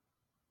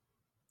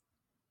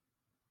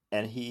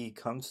 And he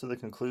comes to the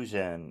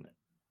conclusion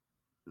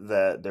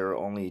that there are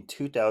only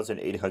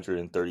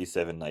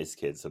 2,837 nice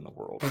kids in the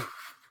world.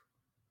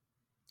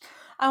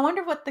 I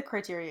wonder what the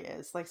criteria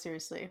is. Like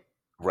seriously.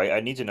 Right? I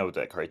need to know what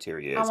that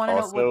criteria I is. want to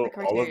know what Also, the all of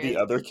criteria the is.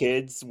 other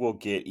kids will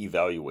get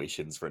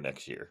evaluations for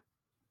next year.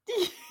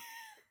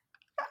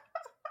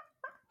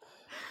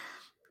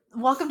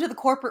 Welcome to the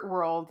corporate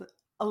world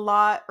a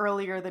lot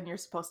earlier than you're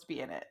supposed to be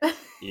in it.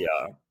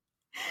 Yeah.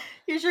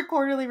 Here's your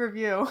quarterly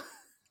review.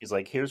 He's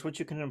like, here's what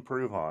you can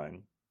improve on,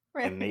 and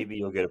Right. maybe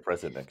you'll get a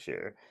present next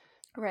year.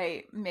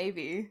 Right.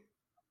 Maybe.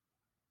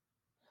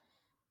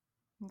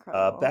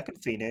 Incredible. Back in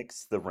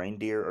Phoenix, the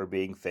reindeer are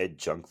being fed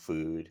junk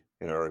food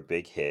and are a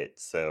big hit,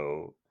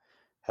 so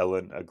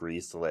Helen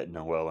agrees to let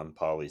Noelle and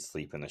Polly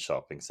sleep in the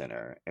shopping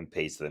center and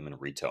pays them in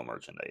retail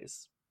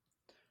merchandise.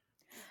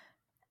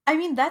 I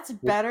mean, that's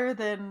Which- better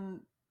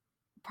than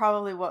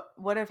probably what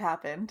would have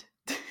happened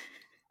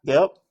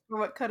Yep. or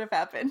what could have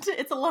happened.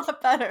 It's a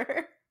lot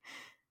better.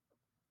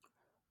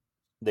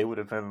 They would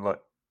have been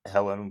like,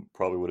 Helen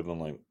probably would have been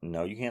like,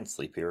 no, you can't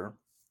sleep here.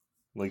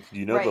 Like, do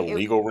you know the Right.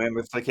 legal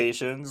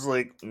ramifications?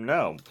 Like,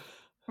 no.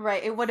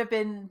 Right. It would have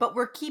been, but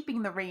we're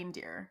keeping the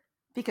reindeer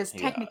because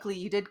Yeah, technically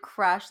you did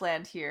crash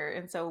land here,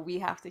 and so we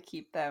have to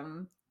keep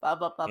them. Blah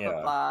blah blah blah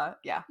yeah, blah.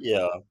 Yeah.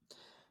 yeah.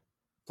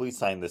 Please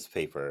sign this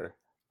paper.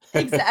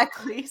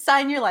 Exactly.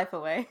 Sign your life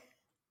away.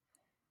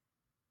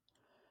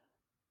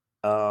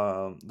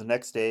 The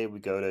next day we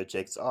go to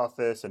Jake's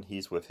office and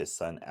he's with his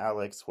son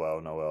Alex while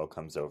Noelle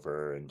comes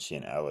over and she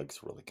and Alex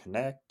really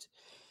connect.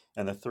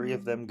 And the three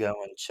of Mm. them go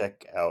and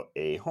check out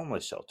a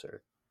homeless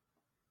shelter.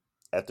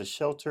 At the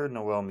shelter,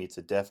 Noelle meets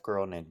a deaf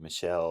girl named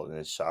Michelle and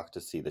is shocked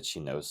to see that she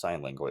knows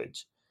sign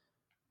language.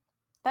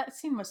 That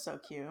scene was so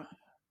cute.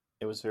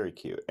 It was very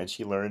cute. And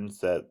she learns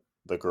that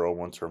the girl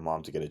wants her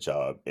mom to get a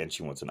job and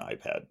she wants an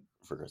iPad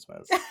for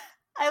Christmas.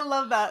 I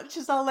love that.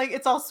 She's all like,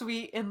 it's all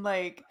sweet and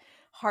like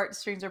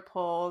heartstrings are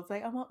pulled. It's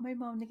like, I want my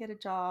mom to get a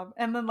job.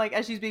 And then like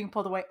as she's being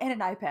pulled away, and an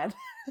iPad.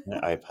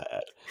 An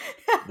iPad.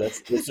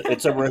 That's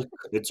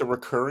it's a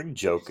recurring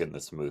joke in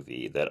this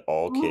movie that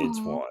all kids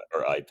Mhm. want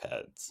are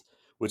iPads,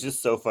 which is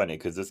so funny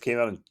because this came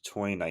out in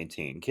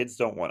 2019. Kids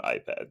don't want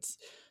iPads.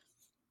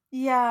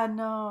 Yeah,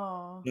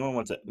 no. No one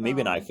wants it.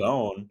 Maybe an No.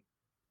 iPhone,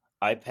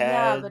 Yeah,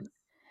 iPad. but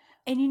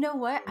and you know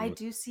what? I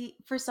do see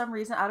for some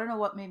reason, I don't know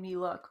what made me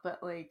look,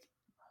 but like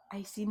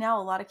I see now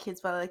a lot of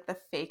kids buy like the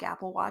fake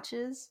Apple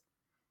Watches.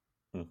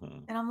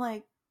 Mm-hmm. And I'm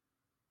like,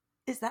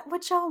 is that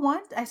what y'all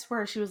want? I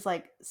swear she was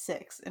like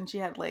 6 and she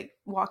had like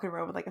walking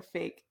around with like a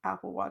fake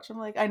Apple Watch. I'm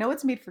like, I know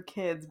it's made for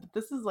kids, but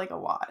this is like a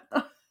lot.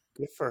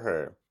 Good for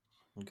her.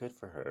 Good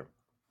for her.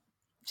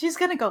 She's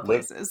gonna go Live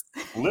places.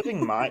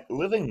 living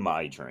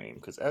my dream.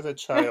 Because as a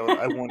child,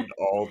 I wanted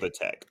all the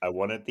tech. I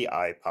wanted the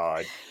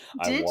iPod.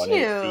 I Did wanted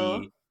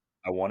you?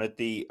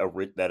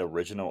 the that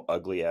original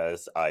ugly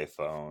ass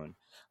iPhone.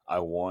 I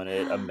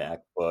wanted a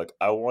MacBook.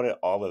 I wanted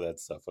all of that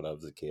stuff when I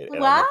was a kid,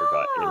 and I never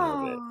got any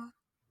of it. Wow.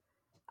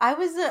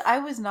 I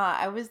was not.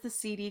 I was the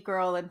CD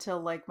girl until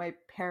like my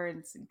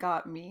parents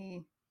got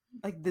me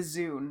like the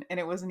Zune and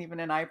it wasn't even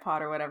an iPod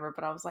or whatever,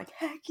 but I was like,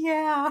 "Heck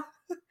yeah.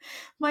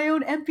 My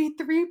own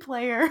MP3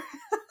 player."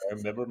 I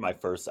remember my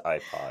first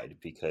iPod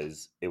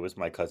because it was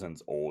my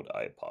cousin's old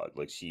iPod.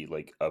 Like she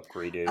like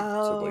upgraded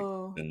to like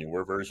Oh. the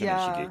newer version,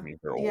 and she gave Yeah. me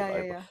her old Yeah, yeah,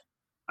 iPod. yeah.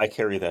 I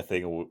carry that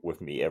thing with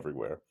me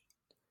everywhere.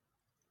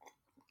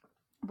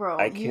 Bro,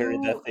 I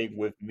carried that you thing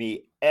with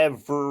me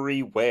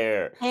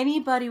everywhere.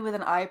 anybody with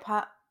an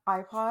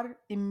iPod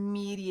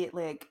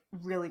immediately like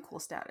really cool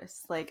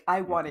status. Like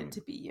I wanted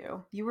to Mhm. be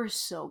you. You were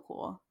so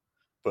cool.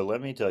 But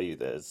let me tell you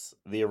this,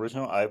 the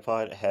original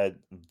iPod had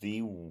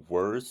the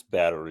worst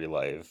battery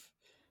life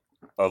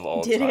of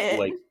all Did time. it?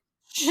 Like,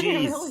 Did it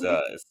really?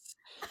 Jesus.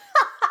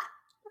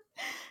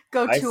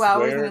 Go I 2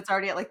 hours and swear, it's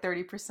already at like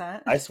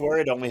 30%. I swear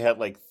it only had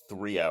like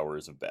 3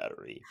 hours of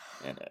battery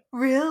in it.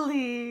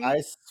 Really? I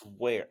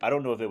swear. I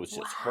don't know if it was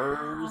just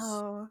hers,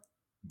 Wow.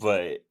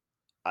 but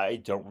I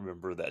don't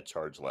remember that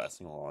charge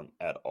lasting long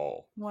at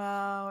all.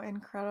 Wow,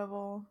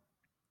 incredible.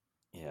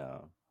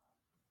 Yeah.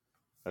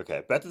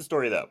 Okay, back to the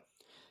story though.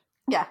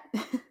 Yeah.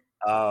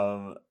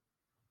 Um,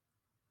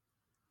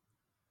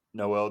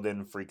 Noelle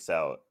then freaks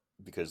out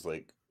because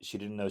like she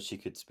didn't know she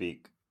could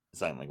speak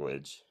sign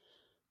language.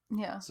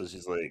 Yeah. So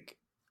she's like,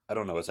 I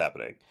don't know what's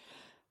happening.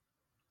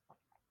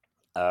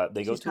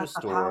 They go She's to a got the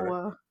store.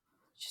 power.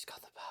 She's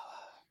got the power.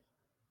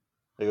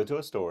 They go to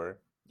a store,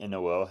 and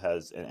Noelle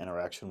has an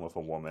interaction with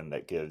a woman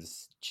that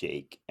gives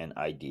Jake an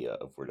idea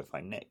of where to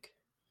find Nick.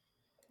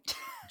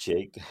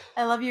 Jake,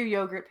 I love your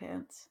yogurt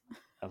pants.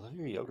 I love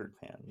your yogurt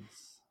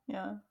pants.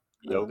 Yeah. I love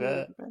your Yoga,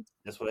 yogurt pants.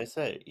 that's what I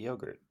said.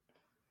 Yogurt.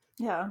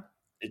 Yeah.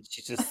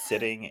 She's just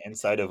sitting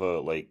inside of a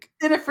like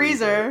In a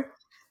freezer freezer.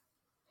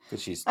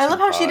 because she's I love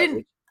how she teapot.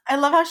 didn't I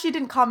love how she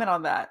didn't comment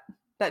on that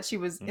she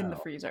was in the No,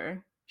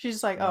 freezer. She's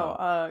just like, "Oh,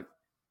 no.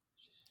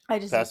 I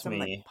just need Pass some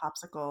like me,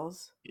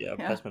 popsicles." yeah,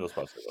 Yeah. pass me those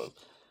popsicles.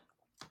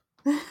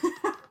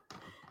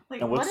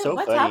 Like And what's so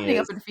what's funny happening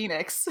up is in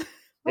Phoenix?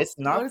 it's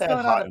What not is that going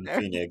on hot up in there?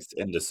 Phoenix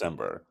in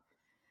December.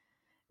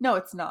 No,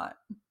 it's not.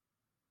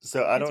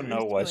 So I don't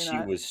know It's why really she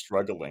not. was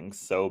struggling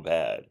so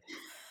bad.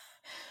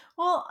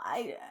 Well,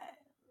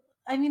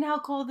 I mean, how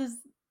cold is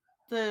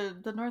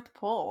the North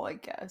Pole, I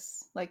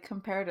guess? Like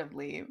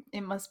comparatively,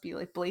 it must be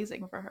like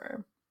blazing for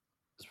her.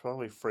 It's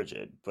probably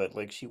frigid, but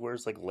like she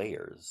wears like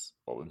layers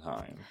all the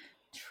time.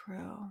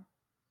 True.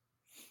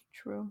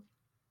 True.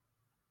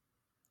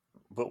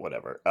 But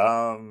whatever.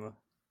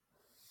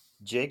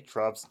 Jake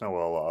drops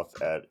Noelle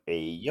off at a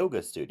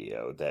yoga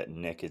studio that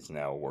Nick is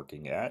now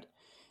working at,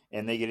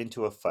 and they get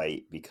into a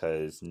fight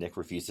because Nick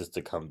refuses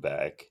to come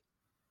back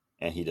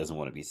and he doesn't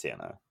want to be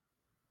Santa.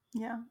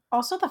 Yeah.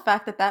 Also the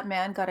fact that that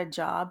man got a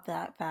job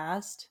that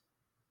fast.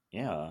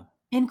 Yeah.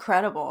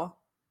 Incredible.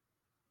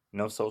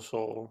 No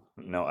social,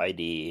 no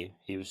ID.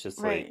 He was just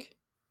Right. like,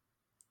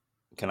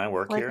 "Can I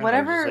work Like here?" And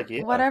they're just like,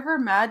 "Yeah." whatever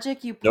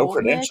magic you No pulled,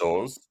 Nick.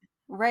 credentials.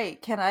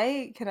 Right. Can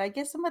I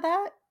get some of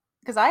that?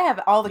 Because I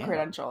have all the Yeah.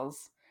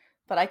 credentials,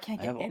 but I can't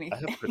get I have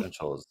anything.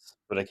 credentials,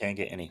 but I can't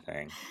get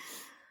anything.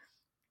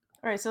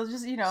 All right, so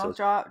just, So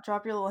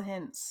drop your little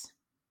hints.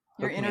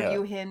 Your hook me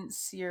interview up.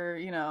 hints, your,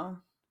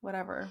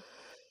 whatever.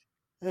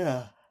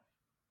 Yeah.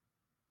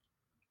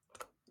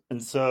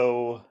 And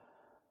so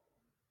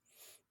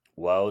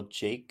while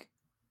Jake,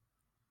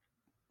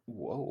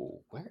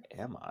 whoa, where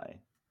am I?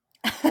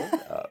 Hold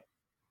up.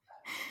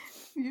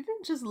 You've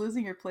been just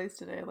losing your place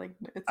today, like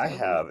it's I nobody's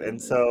have. And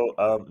business.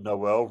 so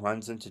Noelle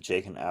runs into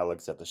Jake and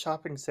Alex at the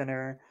shopping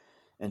center,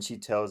 and she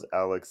tells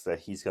Alex that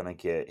he's gonna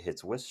get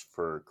his wish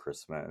for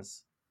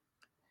Christmas.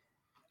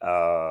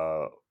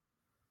 Uh,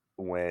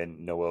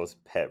 when Noelle's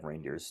pet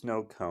reindeer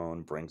Snow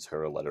Cone brings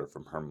her a letter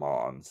from her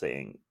mom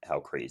saying how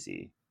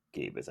crazy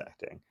Gabe is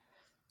acting.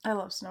 I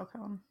love snow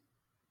cone.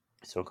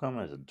 Snow Cone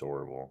is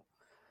adorable.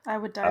 I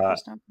would die for Uh,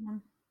 snow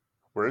cone.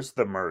 where's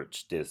the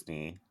merch,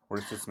 Disney?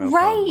 Where's the Snow Cone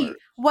Right. merch?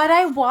 When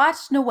I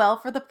watched Noelle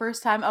for the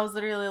first time, I was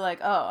literally like,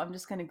 "Oh, I'm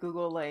just gonna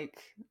Google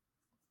like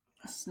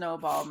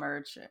Snowball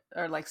merch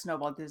or like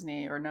Snowball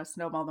Disney or no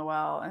Snowball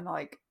Noelle, and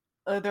like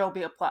there'll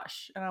be a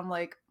plush." And I'm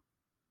like,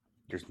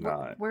 There's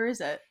not. Where is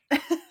it?"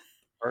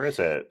 Where is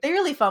it? They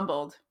really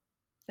fumbled,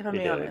 if I'm They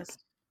being did.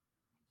 honest.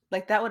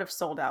 Like that would have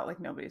sold out like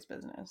nobody's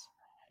business.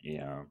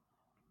 Yeah.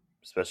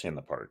 Especially in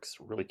the parks.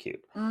 Really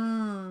cute.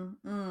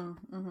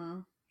 Mm-hmm.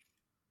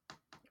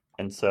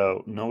 And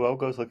so Noelle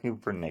goes looking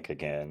for Nick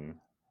again.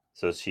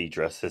 So she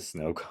dresses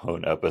Snow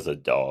Cone up as a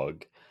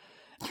dog.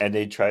 And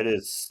they try to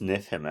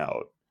sniff him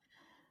out.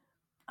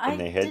 And I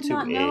they head did to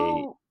not a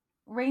know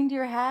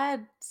reindeer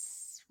had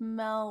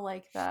smell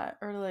like that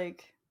or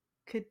like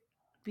could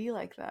be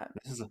like that.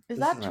 Is this is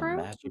that a true?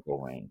 magical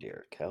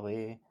reindeer,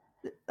 Kelly.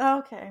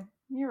 Okay,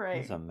 you're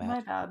This is right. a My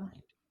magical bad.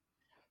 reindeer.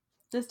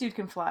 This dude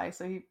can fly,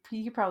 so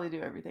he could probably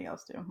do everything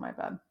else too. My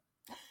bad.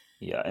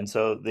 Yeah, and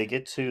so they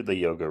get to the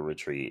yoga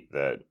retreat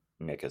that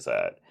Nick is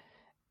at.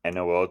 And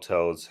Noelle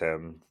tells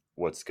him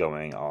what's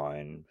going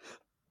on,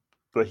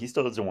 but he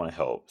still doesn't want to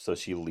help. So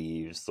she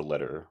leaves the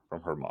letter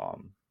from her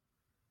mom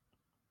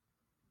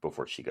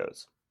before she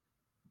goes.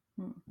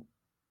 Hmm.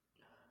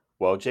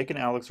 While Jake and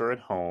Alex are at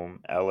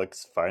home,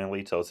 Alex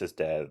finally tells his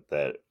dad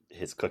that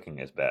his cooking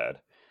is bad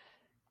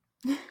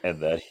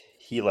and that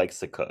he likes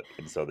to cook.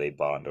 And so they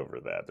bond over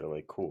that. They're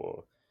like,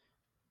 cool,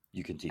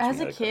 you can teach me As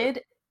how a to cook.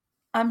 kid,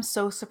 I'm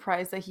so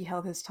surprised that he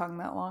held his tongue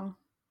that long.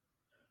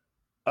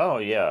 Oh,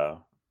 yeah.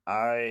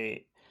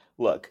 I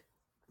look,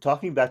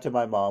 talking back to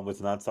my mom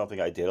was not something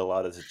I did a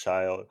lot as a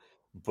child.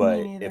 Me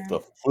But if neither. the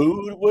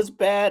food was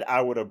bad,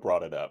 I would have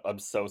brought it up. I'm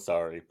so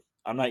sorry.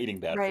 I'm not eating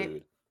bad Right.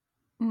 food.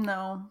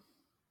 No.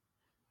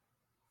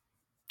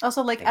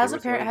 Also, like, And there as a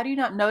was parent, how like do you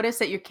not notice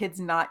that your kid's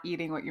not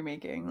eating what you're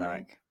making? not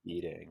Like,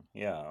 eating.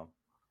 Yeah.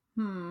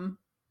 hmm.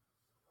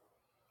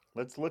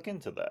 Let's look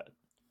into that.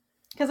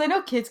 Because I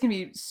know kids can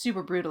be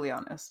super brutally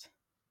honest.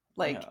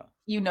 Like,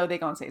 Yeah. they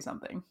gonna say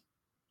something.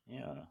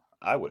 Yeah.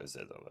 I would have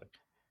said that. Like,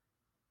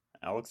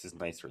 Alex is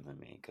nicer than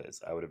me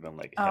because I would have been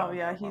like, Oh hell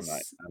yeah, no, I'm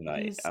not, I'm not,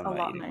 he's I'm a not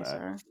lot eating that.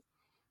 nicer.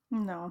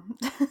 No.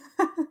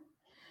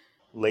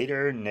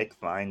 Later, Nick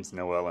finds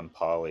Noelle and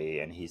Polly,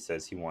 and he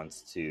says he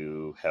wants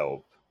to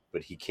help,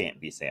 but he can't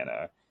be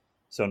Santa.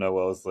 So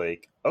Noelle's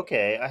like,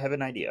 okay, I have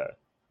an idea.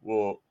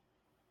 Well,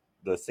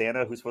 the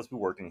Santa who's supposed to be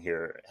working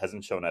here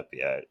hasn't shown up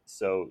yet,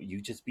 so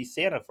you just be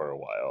Santa for a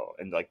while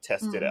and like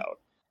test it Mm, out.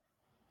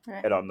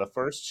 right. And on the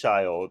first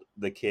child,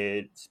 the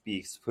kid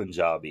speaks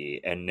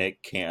Punjabi, and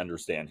Nick can't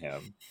understand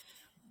him,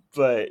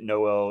 but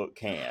Noelle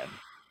can.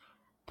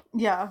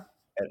 Yeah.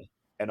 And,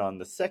 and on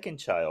the second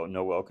child,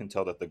 Noelle can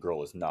tell that the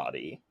girl is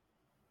naughty,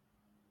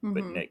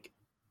 but Mm-hmm. Nick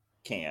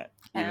can't,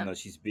 even And though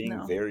she's being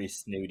no. very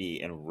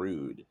snooty and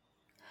rude.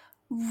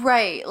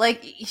 Right.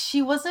 Like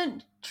she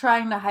wasn't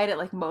trying to hide it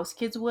like most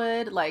kids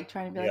would, like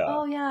trying to be like, Yeah,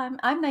 "Oh yeah,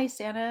 I'm nice,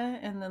 Santa,"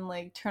 and then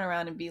like turn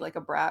around and be like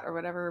a brat or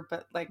whatever.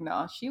 But like,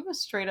 no, she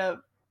was straight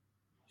up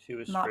she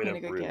was not straight being a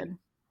up good rude, kid. and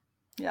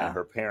Yeah.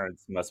 her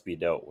parents must be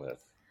dealt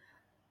with.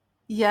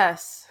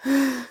 Yes.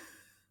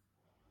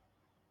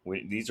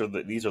 These are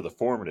the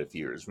formative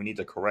years. We need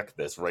to correct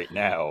this right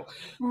now.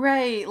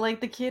 Right.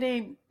 Like the kid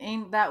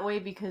ain't that way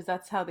because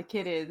that's how the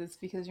kid is. It's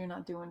because you're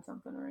not doing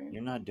something right.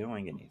 You're not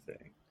doing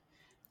anything.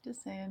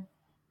 Just saying.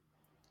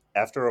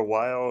 After a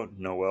while,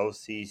 Noelle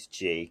sees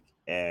Jake,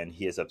 and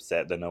he is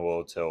upset that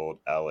Noelle told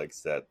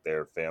Alex that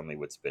their family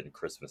would spend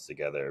Christmas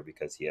together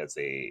because he has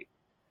a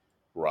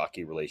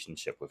rocky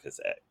relationship with his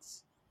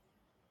ex.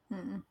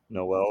 Mm.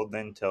 Noelle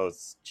then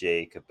tells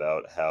Jake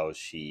about how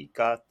she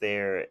got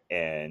there,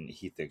 and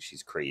he thinks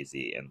she's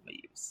crazy and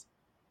leaves.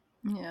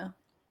 Yeah.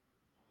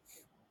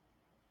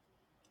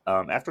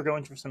 After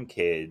going through some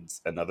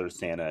kids, another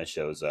Santa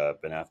shows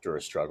up, and after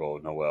a struggle,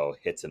 Noelle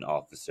hits an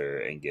officer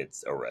and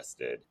gets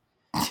arrested.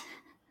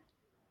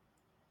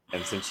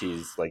 And since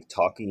she's like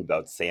talking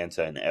about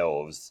Santa and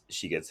elves,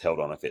 she gets held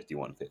on a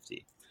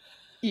 5150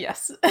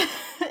 Yes.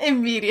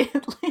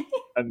 Immediately.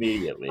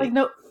 Like immediately.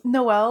 no,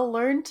 Noelle,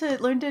 learn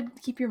to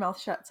keep your mouth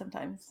shut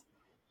sometimes.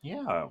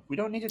 Yeah, we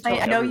don't need to I,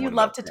 tell I know you everyone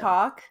love about to Santa.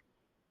 talk,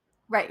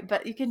 right?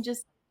 But you can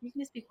just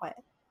be quiet.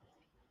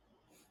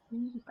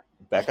 You can be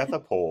Back at quiet. the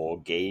poll,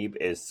 Gabe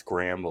is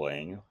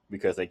scrambling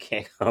because they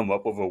can't come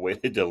up with a way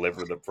to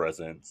deliver the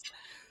presents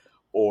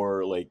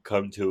or like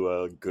come to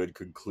a good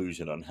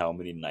conclusion on how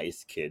many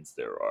nice kids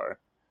there are.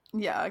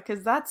 Yeah,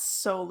 because that's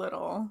so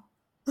little.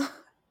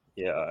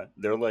 Yeah,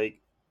 they're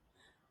like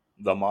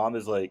the mom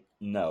is like,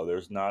 no,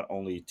 there's not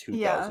only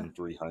Yeah,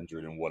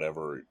 2,300 and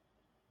whatever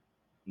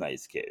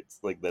nice kids.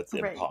 Like that's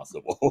right.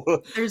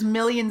 impossible. There's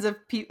millions of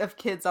of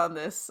kids on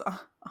this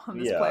on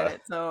this Yeah,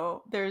 planet,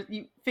 so there's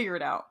you figure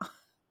it out.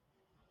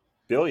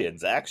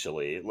 billions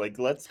actually. Like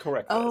let's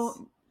correct this.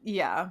 Oh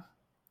yeah,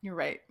 you're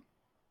right.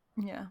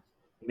 Yeah,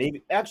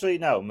 Maybe actually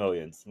no,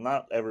 millions.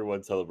 Not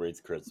everyone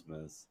celebrates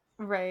Christmas.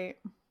 right.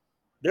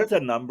 There's a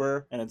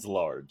number and it's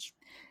large.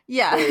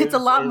 Yeah, it's a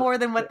There's lot a more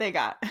than what they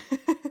got.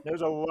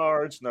 there's a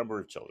large number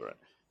of children.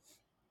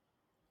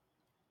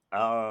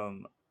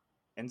 Um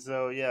and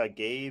so yeah,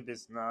 Gabe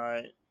is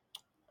not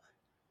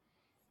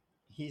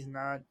he's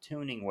not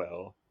tuning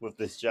well with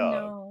this job,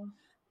 No.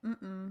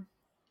 Mm-mm.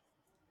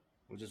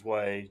 which is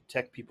why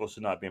tech people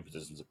should not be in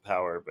positions of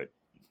power, but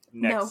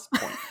No. next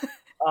point.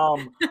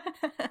 Um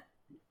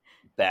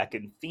Back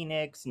in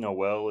Phoenix,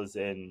 Noelle is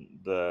in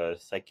the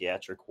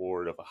psychiatric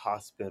ward of a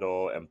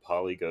hospital and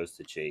Polly goes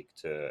to Jake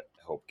to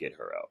help get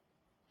her out.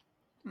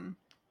 Hmm.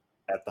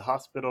 At the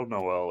hospital,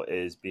 Noelle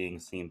is being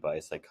seen by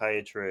a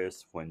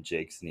psychiatrist when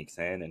Jake sneaks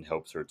in and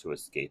helps her to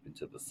escape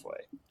into the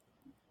sleigh.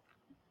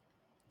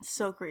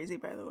 So crazy,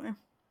 by the way.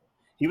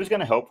 He was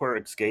going to help her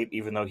escape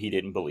even though he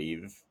didn't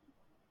believe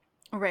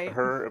Right.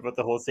 her about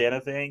the whole Santa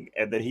thing.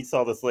 And then he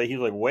saw the sleigh. He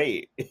was like,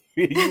 wait,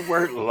 you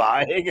weren't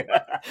lying?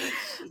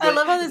 I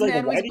love how he's this like,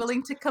 man why was did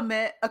willing to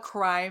commit a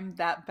crime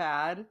that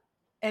bad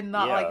and you?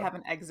 not like Yeah, have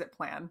an exit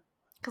plan.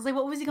 Because like,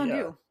 what was he gonna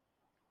yeah. do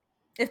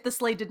if the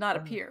sleigh did not Uh,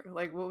 appear?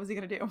 Like, what was he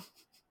gonna do?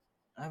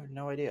 I have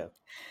no idea.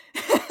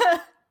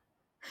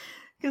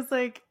 Because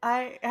like,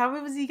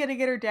 how was he gonna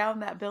get her down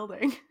that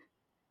building?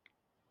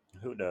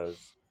 Who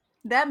knows?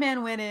 That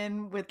man went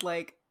in with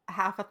like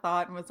half a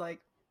thought and was like,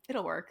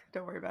 "It'll work.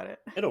 Don't worry about it."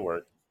 It'll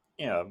work.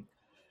 Yeah.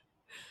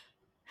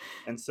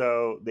 And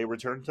so they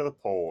return to the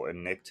pole,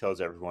 and Nick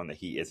tells everyone that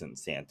he isn't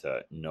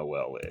Santa,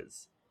 Noelle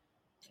is.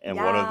 And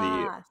one of the,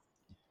 Yeah.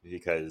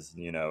 because,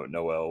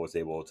 Noelle was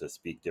able to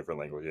speak different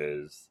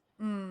languages,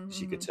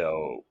 she could Mm-hmm.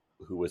 tell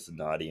who was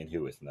naughty and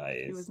who was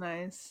He was nice.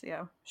 nice.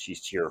 Yeah.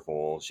 She's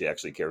cheerful. She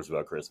actually cares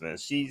about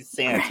Christmas. She's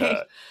Right.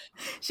 Santa.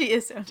 She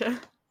is Santa.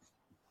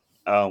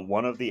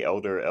 One of the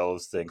elder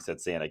elves thinks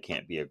that Santa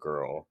can't be a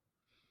girl.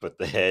 but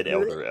the head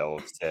elder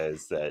elf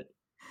says that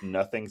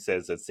nothing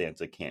says that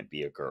Santa can't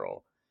be a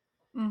girl.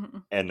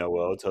 Mhm. And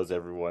Noelle tells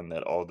everyone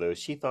that although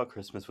she thought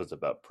Christmas was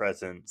about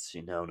presents,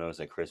 she now knows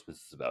that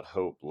Christmas is about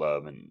hope,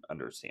 love, and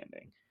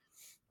understanding.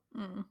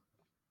 Mm.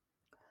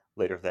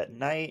 Later that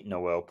night,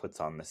 Noelle puts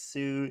on the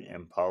suit,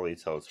 and Polly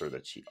tells her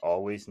that she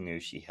always knew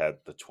she had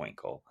the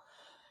twinkle.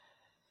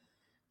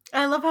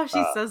 I love how she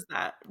Uh, says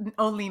that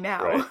only right.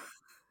 now.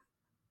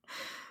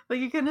 Like,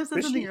 you couldn't have said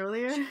But something she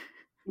earlier?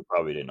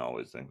 probably didn't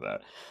always think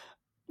that.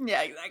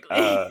 Yeah, exactly.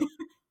 Uh,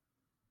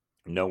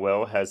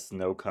 Noelle has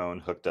Snow Cone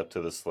hooked up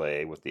to the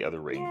sleigh with the other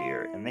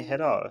reindeer, and they head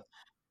Yay! off.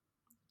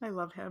 I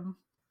love him.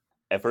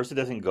 At first, it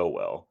doesn't go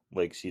well.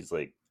 Like she's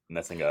like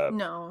messing up.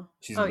 No.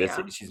 She's Oh,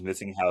 missing. yeah. She's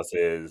missing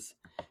houses.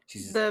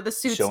 She's The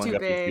suit's showing too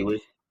up at big.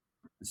 Jewish.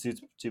 The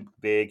suit's too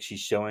big. She's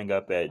showing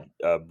up at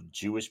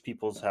Jewish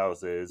people's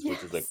houses,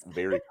 which is a Yes.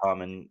 very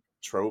common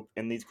trope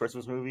in these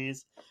Christmas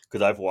movies.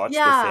 Because I've watched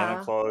the Santa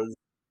Yeah, Claus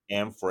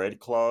and Fred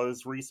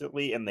Claus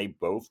recently, and they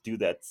both do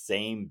that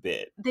same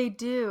bit. they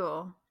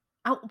do.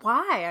 Oh,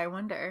 why, I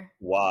wonder?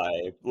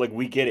 Why? Like,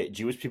 we get it.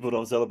 Jewish people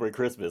don't celebrate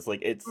Christmas. Like,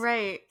 it's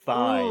Right.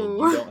 fine.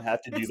 You Ooh. don't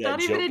have to do It's that not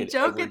even joke a in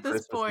joke every at this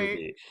Christmas point.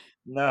 movie.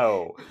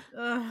 No.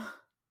 Ugh.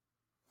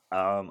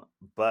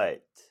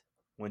 But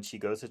when she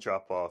goes to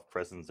drop off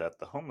presents at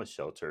the homeless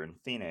shelter in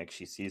Phoenix,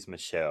 she sees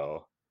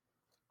Michelle,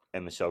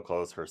 and Michelle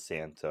calls her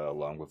Santa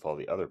along with all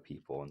the other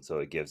people, and so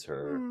it gives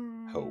her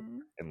hope Mm.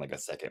 and like a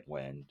second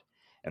wind.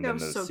 And That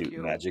then was so cute.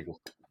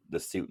 the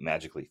suit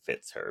magically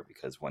fits her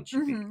because once you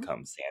Mhm.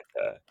 become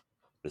Santa,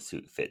 the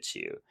suit fits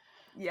you.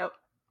 Yep.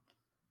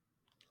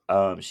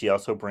 She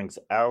also brings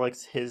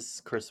Alex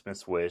his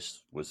Christmas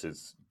wish, which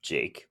is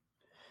Jake.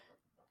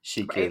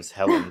 She Right. gives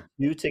Helen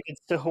 2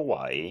 tickets to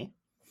Hawaii,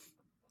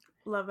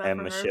 Love that and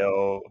for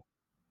her.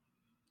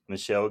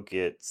 Michelle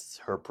gets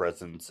her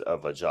presents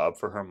of a job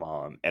for her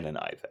mom and an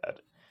iPad.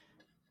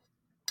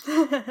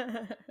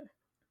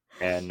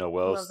 And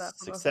Noelle Love that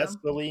for both of them.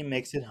 successfully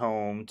makes it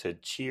home to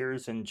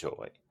cheers and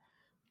joy.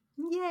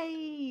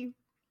 Yay!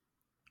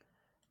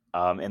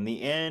 In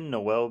the end,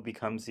 Noelle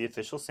becomes the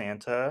official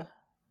Santa.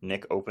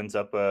 Nick opens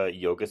up a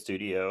yoga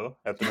studio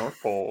at the North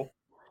Pole,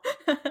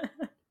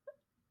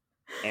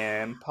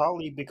 and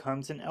Polly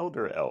becomes an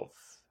elder elf.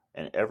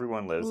 And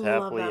everyone lives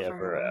Love happily that for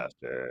ever her.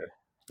 after.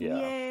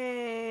 Yeah.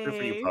 Good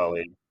for you, Yay!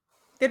 Polly.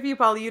 Good for you,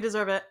 Polly. You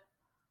deserve it.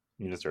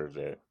 You deserved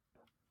it.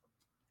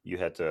 You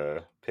had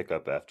to pick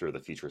up after the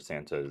future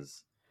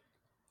Santa's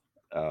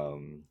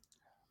um,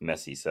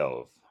 messy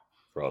self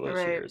for all those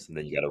Right. years, and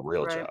then you got a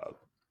real Right. job.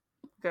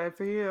 Good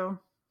for you.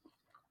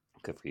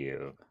 Good for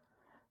you.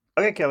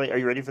 Okay, Kelly, are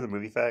you ready for the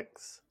movie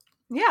facts?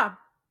 Yeah.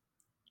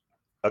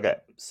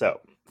 Okay,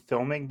 so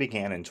filming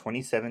began in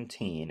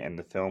 2017, and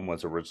the film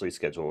was originally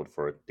scheduled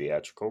for a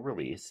theatrical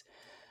release.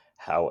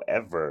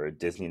 However,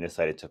 Disney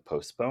decided to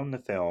postpone the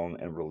film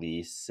and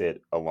release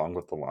it along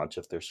with the launch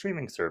of their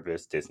streaming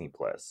service, Disney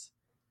Plus,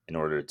 in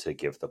order to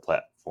give the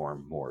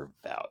platform more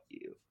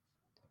value.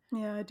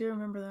 Yeah, I do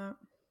remember that.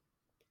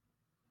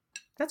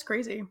 That's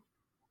crazy.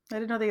 I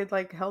didn't know they had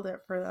like held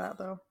it for that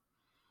though.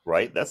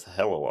 Right? That's a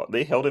hell of a lot.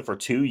 They held it for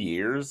 2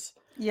 years.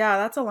 Yeah,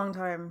 that's a long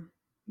time.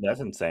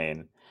 That's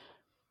insane.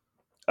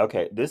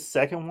 Okay, this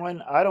second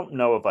one, I don't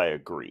know if I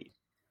agree.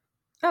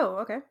 Oh,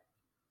 okay.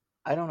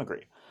 I don't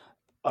agree.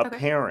 Okay.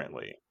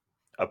 Apparently,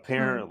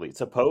 Mm.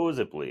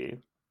 supposedly,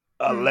 Mm.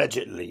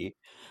 allegedly,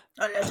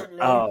 Allegedly.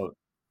 uh,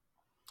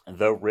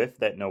 the riff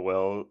that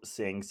Noelle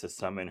sings to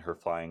summon her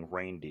flying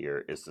reindeer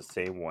is the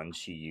same one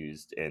she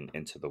used in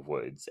Into the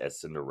Woods as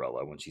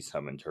Cinderella when she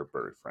summoned her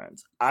bird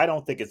friends. I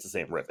don't think it's the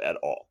same riff at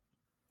all.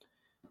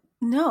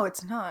 No,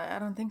 it's not. I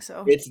don't think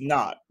so. It's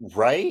not,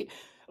 right?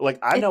 Like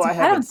It's I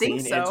don't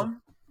think so.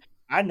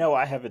 I know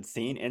I haven't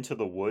seen Into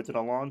the Woods in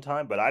a long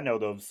time, but I know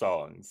those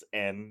songs,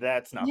 and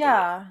that's not the riff.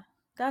 Yeah.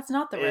 That's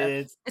not the riff.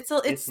 It's it's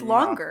It's not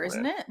longer, the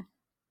isn't riff. it?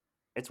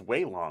 It's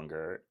way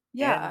longer, and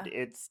Yeah.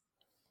 it's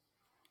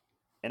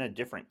in a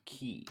different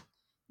key.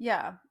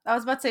 Yeah. I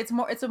was about to say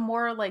it's a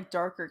more like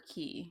darker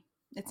key.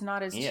 It's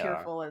not as Yeah,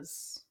 cheerful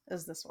as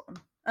this one.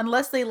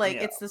 Unless they like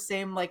yeah. it's the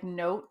same like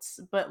notes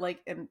but like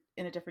in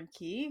a different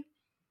key.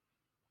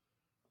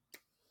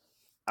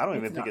 I don't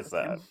It's even think not the it's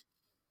that same.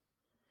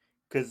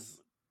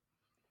 because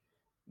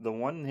the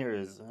one here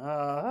is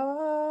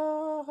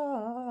 "Ah,"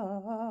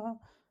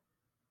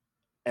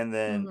 and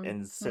then Mhm.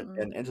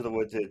 Mm-mm. and Into the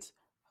Woods it's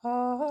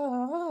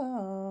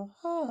 "Ah,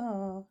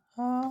 ah,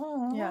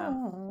 Yeah.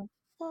 ah,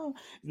 ah."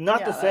 Not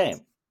the Yeah, that's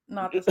same.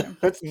 not the same.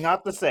 It's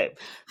not the same.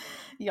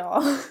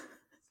 Y'all.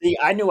 See,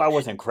 I knew I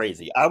wasn't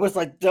crazy. I was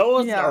like,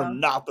 those are Yeah.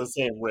 not the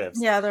same riffs.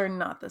 Yeah, they're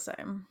not the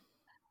same.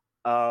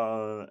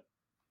 Uh,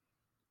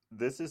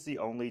 this is the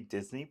only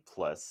Disney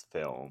Plus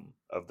film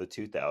of the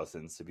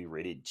 2000s to be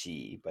rated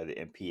G by the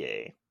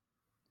MPA.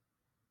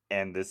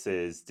 And this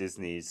is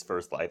Disney's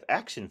first live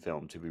action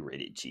film to be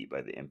rated G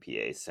by the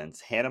MPA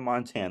since Hannah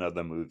Montana,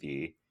 the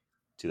movie,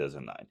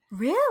 2009.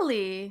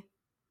 Really?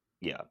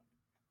 Yeah.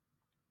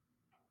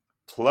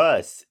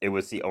 Plus, it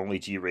was the only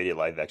G rated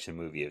live action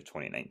movie of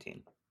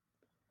 2019.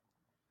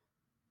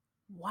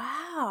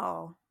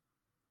 Wow.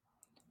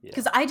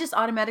 Because Yeah. I just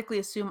automatically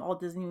assume all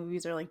Disney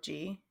movies are like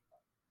G.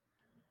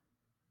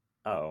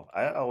 Oh,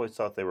 I always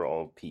thought they were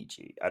all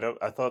PG.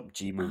 I thought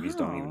G movies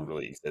don't even Oh.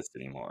 really exist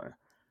anymore.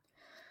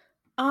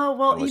 Oh,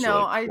 well, Unless you're,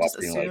 like, I just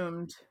watching, like,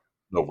 assumed.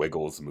 the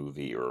Wiggles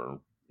movie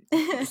or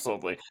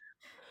something.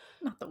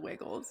 Not the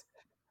Wiggles.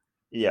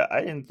 Yeah,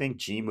 I didn't think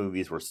G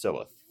movies were still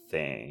a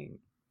thing.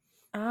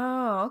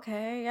 Oh,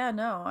 okay. Yeah,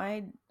 no,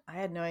 I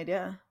had no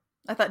idea.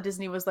 I thought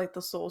Disney was like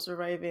the sole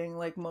surviving,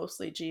 like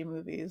mostly G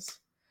movies.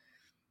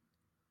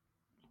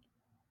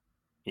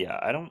 Yeah,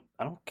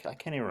 I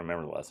can't even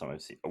remember the last time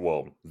I've seen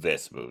well,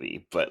 this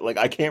movie, but, like,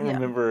 I can't Yeah.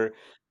 remember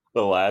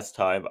the last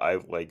time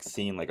I've, like,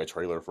 seen, like, a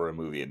trailer for a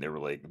movie and they were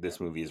like, "This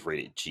movie is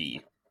rated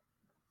G."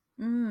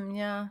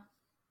 Yeah.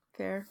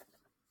 Fair.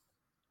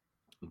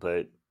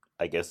 But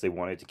I guess they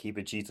wanted to keep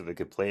it G so they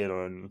could play it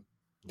on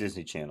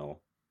Disney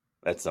Channel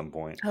at some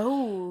point,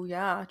 Oh,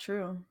 yeah,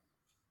 true.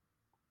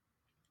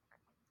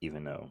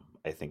 even though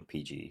I think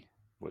PG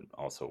would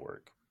also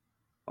work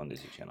on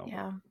Disney Channel,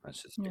 but Yeah.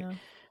 that's just me. Yeah.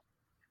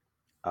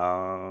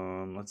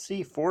 Let's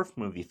see, fourth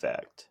movie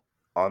fact.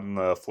 On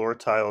the floor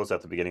tiles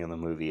at the beginning of the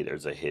movie,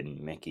 there's a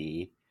hidden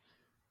Mickey.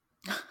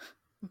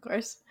 Of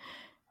course.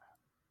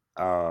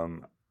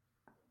 Um,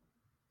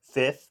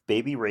 Fifth,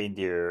 baby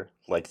reindeer,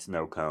 like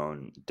snow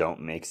cone,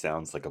 don't make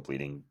sounds like a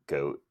bleeding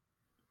goat.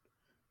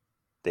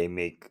 They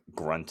make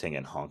grunting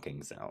and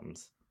honking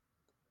sounds.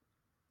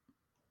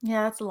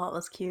 Yeah, that's a lot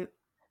less cute.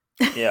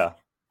 Yeah,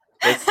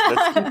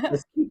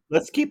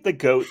 let's keep the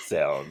goat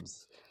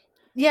sounds.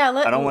 Yeah,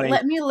 I don't want to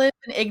let me live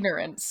in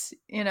ignorance,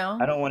 you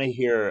I know? don't want to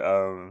hear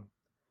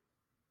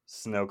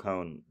snow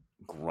cone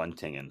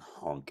grunting and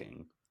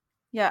honking.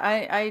 Yeah,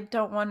 I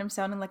don't want him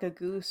sounding like a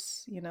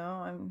goose,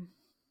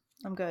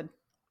 I'm good.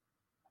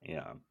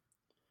 Yeah.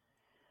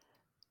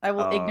 I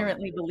will Um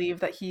ignorantly believe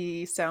that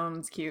he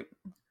sounds cute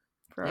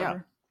yeah,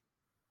 forever.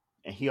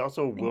 and he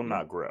also Thank will you.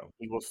 not grow.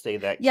 He will stay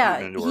that cute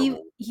Yeah, and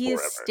adorable he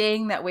is forever.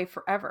 staying that way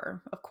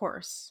forever, of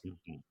course.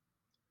 Mhm.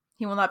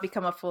 He will not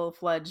become a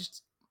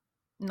full-fledged,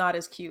 not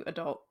as cute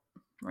adult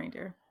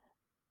reindeer.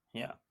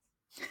 Yeah.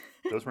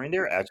 Those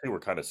reindeer actually were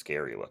kind of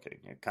scary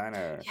looking. It kind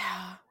of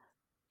Yeah.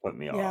 put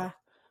me off.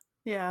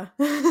 Yeah. Yeah.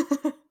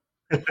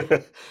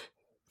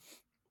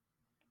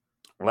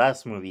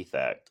 Last movie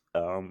fact.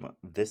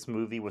 This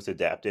movie was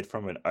adapted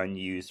from an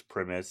unused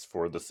premise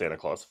for the Santa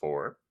Claus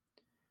 4.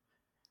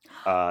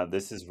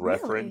 This is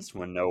Really? referenced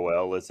when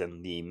Noelle is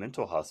in the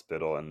mental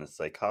hospital and the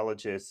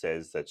psychologist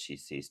says that she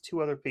sees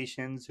two other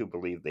patients who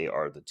believe they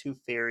are the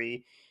Tooth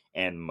Fairy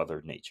and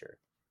Mother Nature.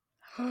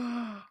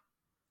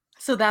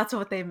 So that's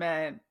what they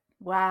meant.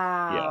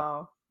 Yeah.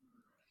 Wow.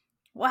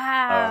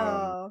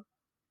 Um, Wow.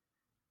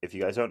 if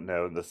you guys don't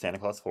know, the Santa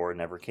Claus 4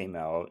 never came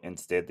out.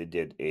 Instead, they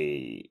did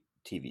a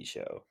TV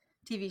show,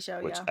 TV show,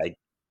 which yeah.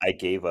 I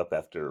gave up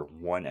after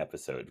one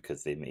episode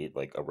because they made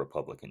like a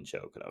Republican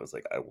joke, and I was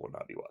like, I will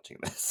not be watching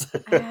this.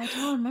 I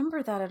don't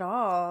remember that at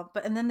all.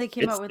 But and then they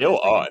came It's out with a still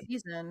second on.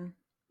 season.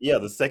 Yeah,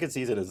 the second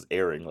season is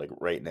airing like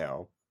right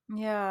now.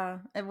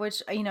 Yeah, and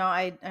which I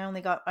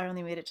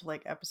only made it to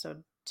like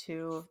episode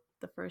 2 of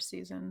the first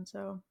season,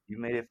 so You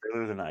made it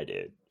further than I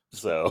did,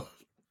 so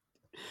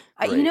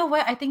you know great.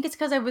 what? I think it's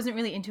because I wasn't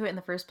really into it in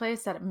the first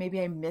place that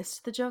maybe I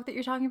missed the joke that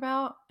you're talking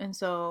about, and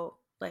so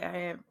like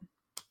I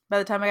by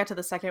the time I got to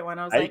the second one,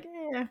 I was I like,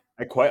 eh.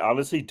 I quite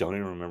honestly don't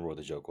even remember what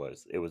the joke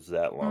was. It was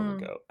that long Mm,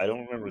 ago. I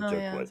don't remember what oh the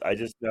joke yeah, was. I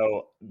just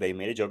know they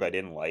made a joke I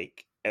didn't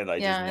like, and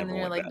I just yeah, and never then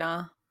you're went like, back.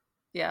 nah,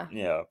 yeah,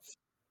 Yeah,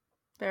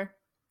 fair,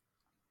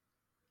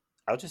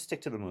 I'll just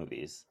stick to the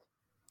movies.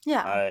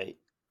 yeah, I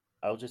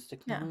I'll just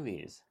stick to the yeah,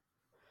 movies.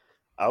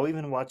 I'll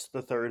even watch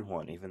the third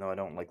one, even though I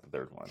don't like the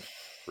third one.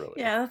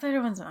 Really, yeah. The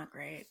third one's not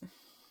great, if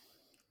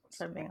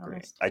it's I'm being not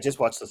great. honest. I just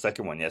watched the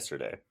second one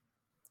yesterday.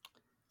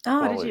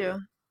 Oh, did Quality, you?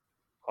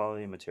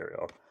 quality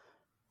material.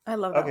 I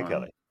love that Okay, one.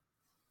 Kelly,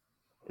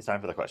 it's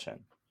time for the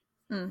question.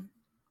 Mm.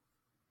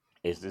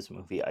 Is this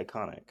movie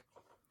iconic?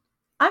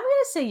 I'm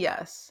gonna say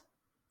yes.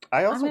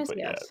 I I'm also gonna say put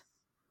yes. yes.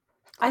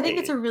 I think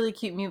it's a Great. really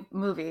cute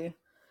movie.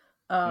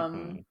 Um,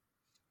 Hmm.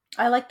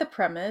 I like the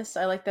premise.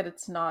 I like that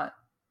it's not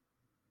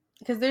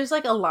because there's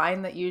like a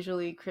line that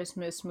usually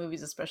Christmas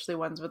movies, especially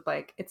ones with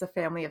like it's a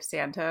family of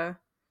Santas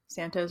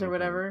or Hmm.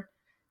 whatever,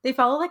 they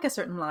follow like a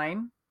certain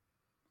line,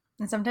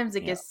 and sometimes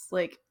it Yeah. gets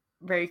like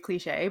very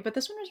cliche. But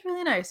this one was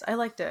really nice. I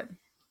liked it.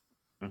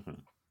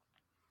 Hmm.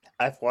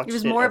 I've It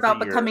was watched it more every about year.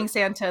 becoming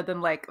Santa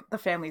than like the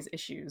family's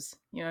issues.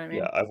 You know what I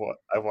Yeah, mean?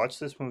 I've watched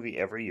this movie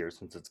every year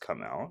since it's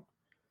come out.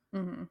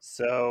 Hmm.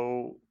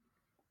 So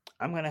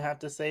I'm gonna have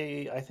to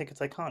say I think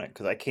it's iconic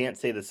because I can't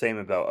say the same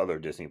about other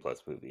Disney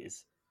Plus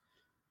movies.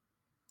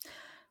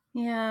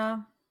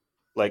 Yeah,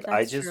 Like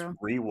I that's just true.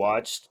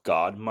 rewatched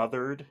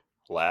Godmothered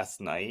last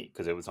night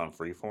because it was on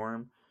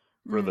Freeform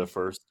for the Mm,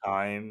 first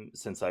time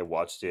since I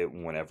watched it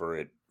whenever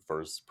it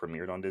first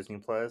premiered on Disney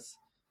Plus.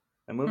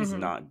 That movie's hmm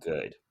not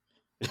good.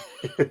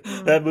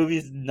 mm. That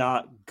movie's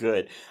not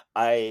good.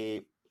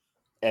 I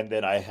And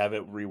then I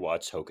haven't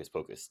rewatched Hocus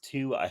Pocus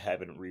 2. I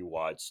haven't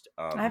rewatched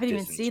I haven't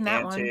even seen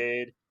that one.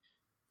 Disenchanted.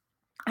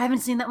 I haven't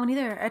seen that one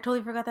either. I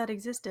totally forgot that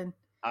existed.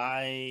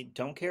 I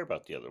don't care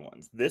about the other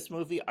ones. This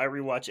movie I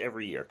rewatch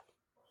every year.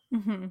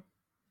 Hmm.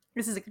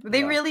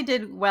 They Yeah. really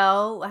did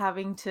well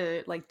having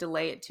to like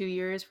delay it 2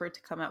 years for it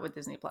to come out with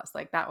Disney Plus.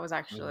 Like that was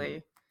Hmm.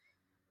 actually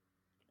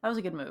that was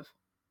a good move.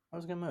 That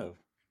was a good move.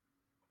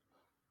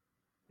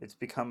 It's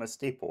become a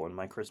staple in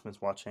my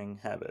Christmas watching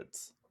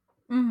habits.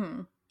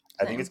 Hmm.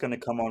 I think it's Same. going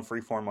to come on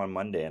Freeform on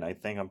Monday, and I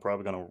think I'm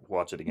probably going to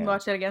watch it again.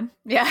 Watch it again.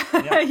 Yeah.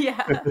 Yeah.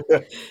 Yeah.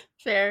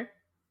 Fair.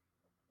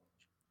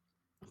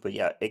 But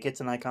yeah, it gets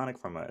an iconic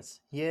from us.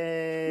 Yeah.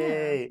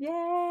 Yay!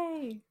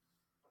 Yay.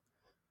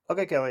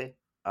 Okay, Kelly.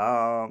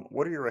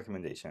 What are your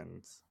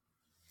recommendations?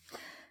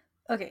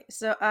 Okay,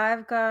 so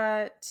I've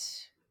got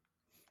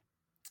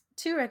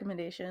two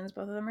recommendations.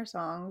 Both of them are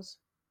songs.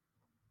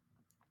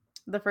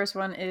 The first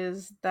one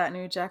is that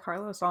new Jack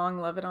Harlow song,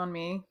 Love It On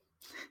Me.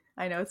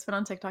 I know it's been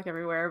on TikTok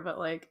everywhere, but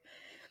like,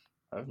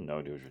 I have no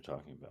idea what you're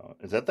talking about.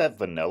 Is that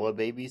Vanilla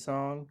Baby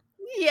song?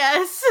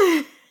 yes.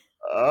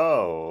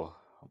 Oh.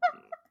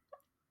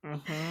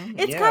 Mm-hmm.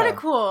 It's kind of Yeah.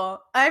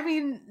 cool. I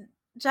mean,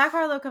 Jack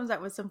Harlow comes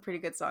out with some pretty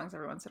good songs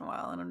every once in a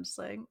while, and I'm just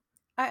like,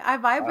 I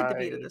vibe with the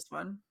beat of I this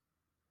one.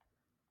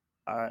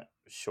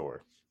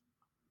 sure.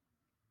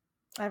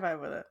 I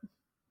vibe with it.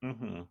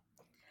 Mm-hmm.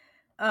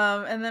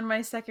 And then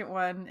my second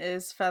one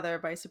is Feather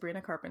by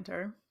Sabrina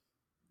Carpenter.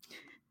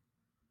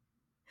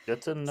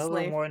 That's another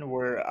Slave. one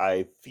where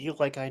I feel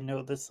like I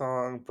know the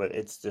song, but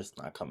it's just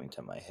not coming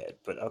to my head.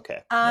 But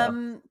okay. Yeah.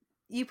 Um,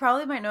 you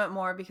probably might know it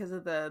more because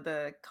of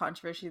the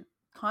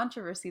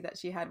controversy that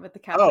she had with the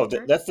Oh, Catholic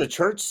Church. that's the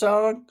church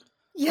song?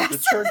 The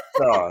Yes. church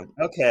song.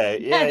 Okay.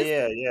 Yeah, Yes.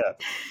 yeah, yeah.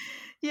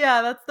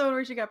 Yeah, that's the one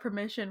where she got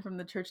permission from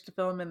the church to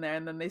film in there,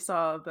 and then they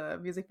saw the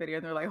music video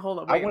and they're like, "Hold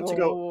up, I wait, went to whoa,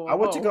 go whoa, I whoa,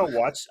 went to whoa, go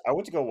whoa."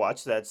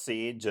 watch that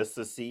scene just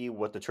to see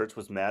what the church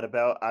was mad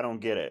about. I don't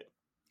get it.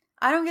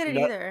 I don't get it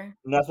No, either.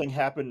 nothing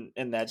happened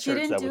in that She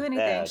church didn't that do was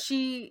anything. bad.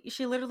 She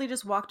literally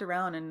just walked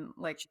around and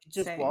like She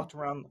just sang. walked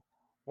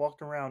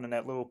around in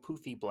that little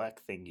poofy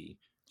black thingy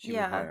she was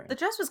Yeah, the wearing.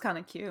 dress was kind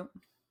of cute.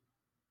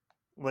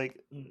 Like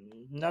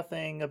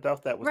nothing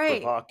about that was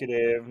Right,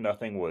 provocative,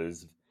 nothing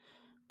was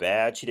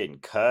bad. She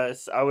didn't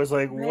cuss. I was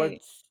like,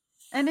 right. what's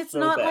And it's so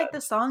not bad? like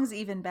the song's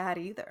even bad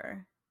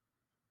either.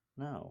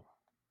 No.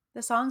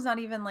 The song's not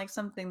even like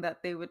something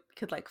that they would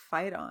could like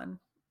fight on.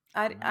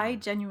 I No.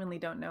 genuinely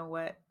don't know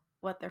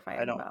what they're I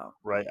fighting don't about.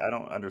 right, I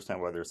don't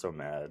understand why they're so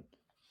mad.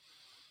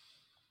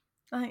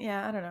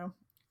 Yeah, I don't know.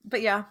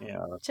 But yeah,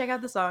 Yeah. check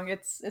out the song.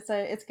 It's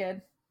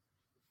good.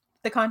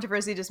 The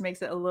controversy just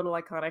makes it a little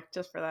iconic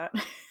just for that.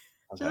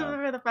 Just Okay.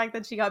 for the fact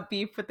that she got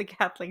beef with the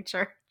Catholic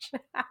Church.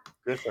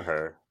 Good for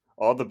her.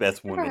 All the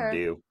best Good for women her.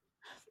 do.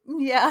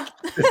 Yeah.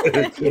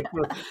 Yeah.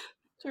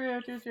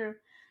 True, true, true.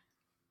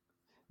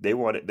 They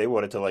wanted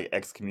to like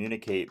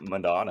excommunicate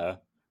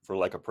Madonna for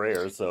like a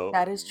prayer, so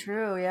That is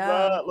true,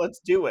 yeah. let's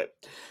do it.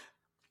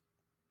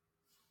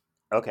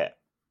 Okay.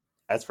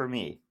 As for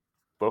me,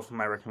 both of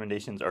my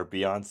recommendations are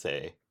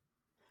Beyonce.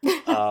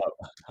 Uh,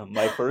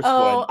 my first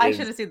one Oh, I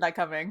should is have seen that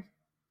coming.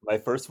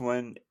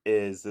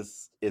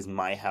 this is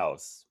My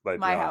House by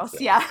My Beyonce. house,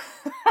 yeah.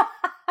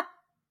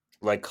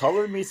 Like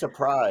colored me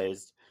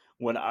surprised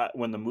when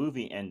the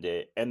movie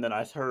ended and then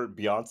I heard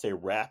Beyonce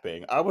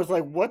rapping. I was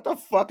like, what the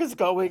fuck is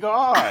going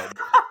on?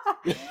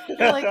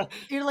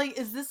 You're like,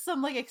 is this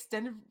some like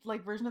extended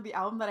like version of the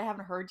album that I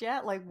haven't heard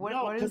yet? Like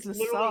No, what is because this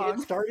literally it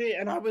song? started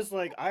and I was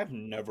like, I've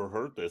never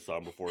heard this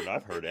song before and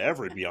I've heard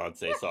every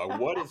Beyonce song.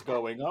 What is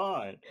going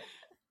on?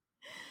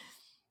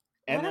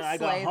 And What then a I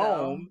got slay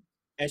though. home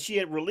and she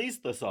had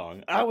released the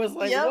song. I was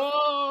like, Yep.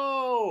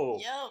 whoa,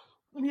 Yep.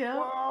 Yep.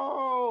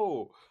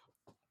 whoa.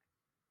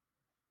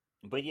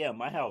 But yeah,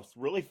 My House,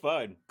 really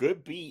fun.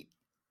 Good beat.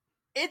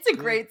 It's a Good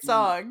great beat.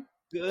 song.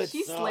 Good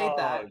She slayed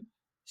that. song.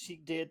 She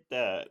did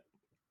that.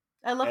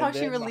 I love how And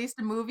she then released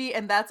a movie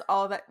and that's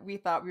all that we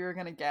thought we were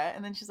gonna get.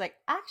 And then she's like,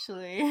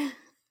 actually.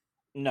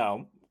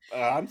 no,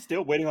 I'm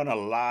still waiting on a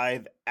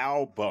live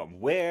album.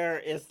 Where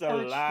is the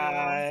Oh, true.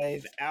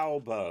 live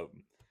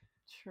album?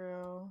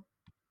 True.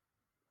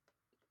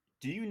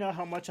 Do you know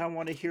how much I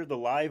want to hear the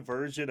live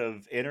version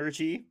of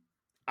Energy?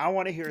 I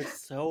want to hear it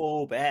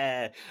so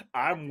bad.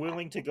 I'm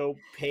willing to go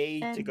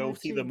pay to go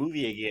see the Energy.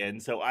 movie again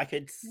so I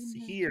could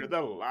hear Energy.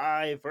 the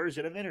live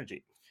version of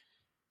Energy.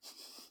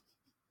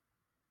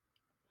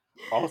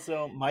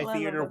 Also, Well, I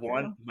love that for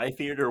you. my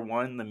theater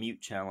won the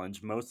mute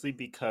challenge mostly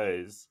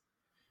because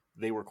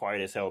they were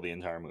quiet as hell the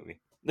entire movie.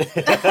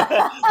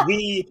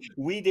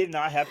 We did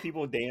not have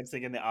people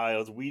dancing in the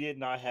aisles. We did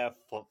not have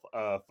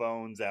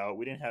phones out.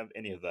 We didn't have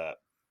any of that.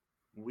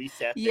 We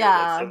sat there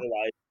like Yeah.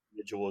 civilized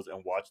individuals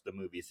and watched the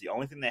movies. The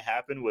only thing that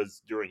happened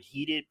was during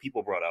heated,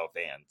 people brought out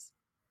fans.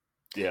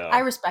 I Yeah,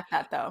 respect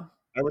that though.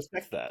 I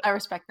respect that. I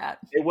respect that.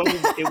 It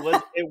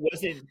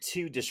wasn't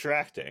too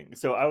distracting.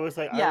 So I was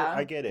like, I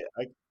Yeah. get it.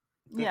 Good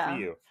for Yeah.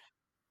 you.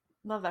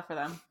 Love that for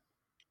them.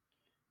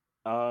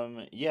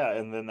 Yeah,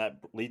 and then that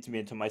leads me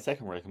into my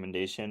second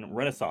recommendation,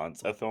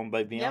 Renaissance, a film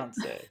by Yep.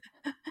 Beyonce.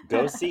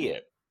 Go see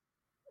it.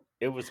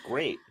 It was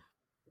great.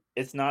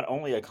 it's not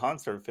only a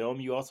concert film,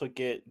 you also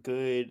get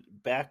good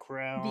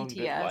background, good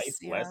life BTS,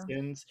 yeah.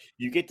 lessons.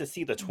 You get to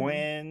see the Hmm.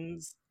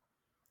 twins.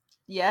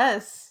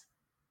 Yes.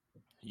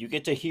 You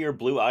get to hear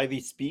Blue Ivy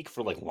speak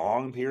for like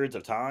long periods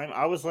of time.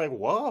 I was like,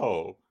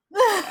 whoa,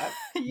 I've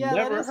Yeah, that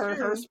never is heard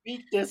her true.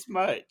 speak this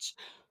much.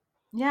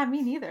 Yeah,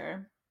 me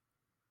neither.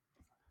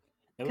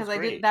 It was Because I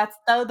did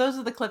great. those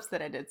are the clips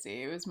that I did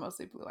see. It was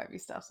mostly Blue Ivy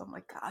stuff, so I'm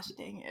like, gosh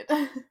dang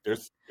it.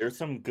 There's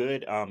some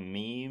good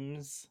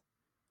memes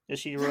that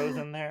she wrote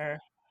in there.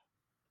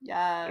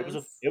 Yes.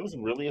 It was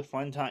really a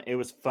fun time. It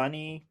was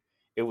funny.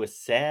 It was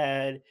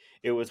sad.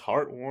 It was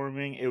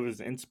heartwarming. It was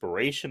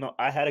inspirational.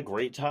 I had a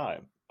great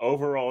time.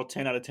 Overall,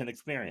 10 out of 10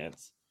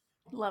 experience.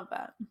 Love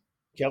that.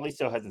 Kelly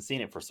still hasn't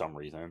seen it for some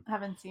reason.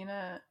 Haven't seen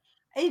it.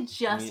 It I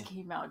just mean,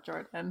 came out,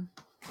 Jordan.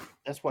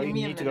 that's why Give you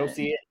me a need to go minute.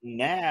 see it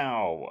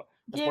now.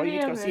 That's why Give you me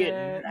need to a go see it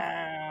minute.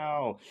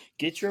 now.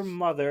 Get your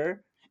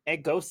mother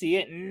and go see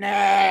it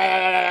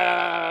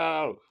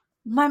now.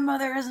 My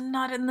mother is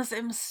not in the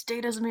same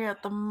state as me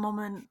at the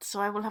moment, so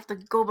I will have to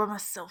go by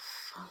myself.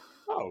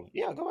 Oh,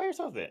 yeah, go by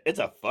yourself then. It's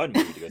a fun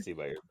movie to go see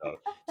by yourself.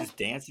 Just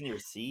dance in your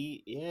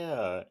seat.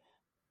 Yeah.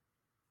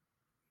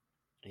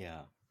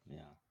 Yeah.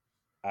 Yeah.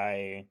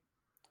 I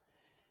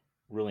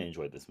really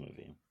enjoyed this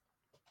movie.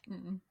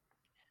 Mm-mm.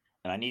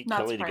 And I need Not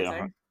Kelly to get on her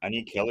surprising. I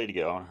need Kelly to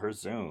get on her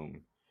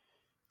Zoom.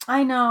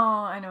 I know,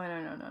 I know, I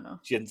know, no, no, no.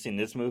 She hasn't seen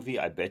this movie.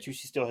 I bet you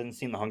she still hasn't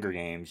seen the Hunger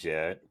Games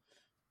yet.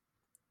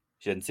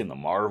 She hasn't seen the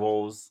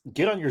Marvels.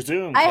 Get on your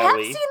Zoom, I have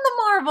Kelly. seen the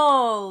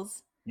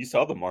Marvels. You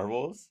saw the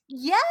Marvels?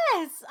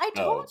 Yes, I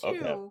told Oh,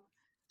 okay. you.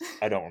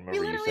 I don't We remember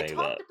you literally saying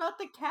that. talked about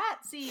the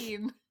cat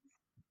scene.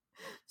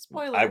 I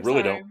Spoiler,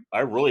 really don't sorry. I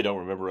really don't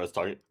remember us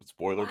talking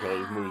spoiler,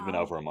 Kelly, this movie's been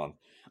out Wow. for a month.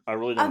 I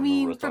really I don't remember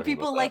mean, us for talking about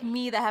people that. like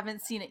me that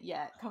haven't seen it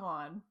yet, come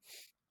on.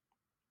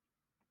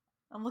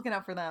 I'm looking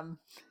out for them.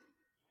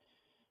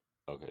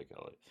 Okay,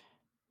 Kelly.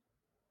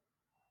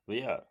 But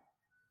yeah,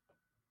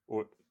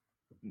 or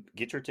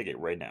get your ticket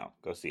right now.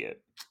 Go see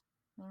it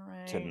All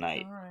right, all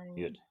tonight. right.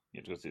 You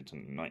have to go see it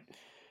tonight.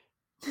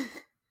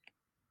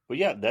 But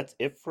yeah, that's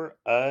it for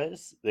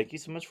us. Thank you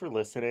so much for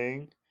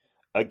listening.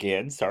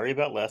 Again, sorry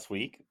about last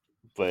week,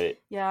 but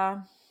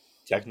Yeah.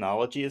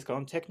 technology is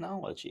gone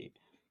technology.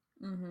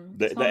 Mm-hmm.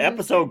 The Technology is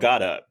episode great.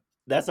 got up.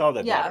 That's all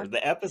that Yeah. matters.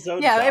 The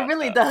episode Yeah, it got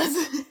really up. does.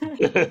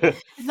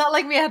 It's not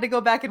like we had to go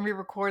back and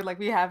re-record like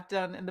we have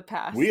done in the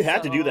We past.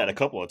 had to do that a So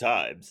couple of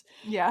times.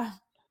 yeah,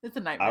 it's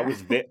a nightmare.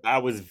 I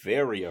was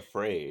very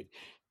afraid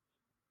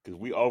because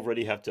we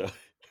already have to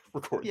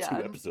record two Yeah.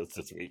 episodes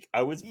this week.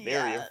 I was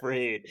very Yeah.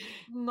 afraid.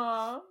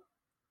 No.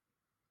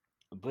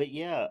 But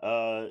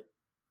yeah,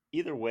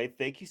 either way,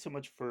 thank you so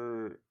much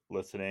for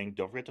listening.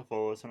 Don't forget to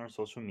follow us on our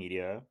social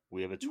media.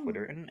 We have a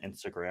Twitter Mm. and an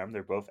Instagram.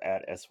 They're both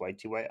at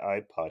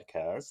SYTYI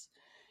Podcast.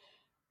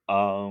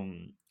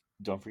 Um,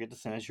 don't forget to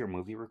send us your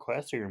movie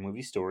requests or your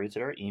movie stories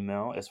at our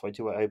email,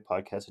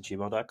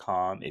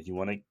 sytypodcast@gmail.com. If you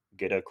want to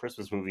get a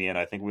Christmas movie in,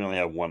 I think we only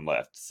have one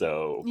left.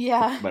 So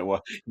Yeah. you might Better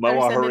want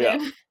to send it hurry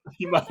up. in.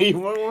 You might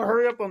want to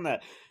hurry up on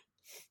that.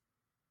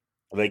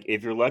 Like,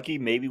 if you're lucky,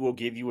 maybe we'll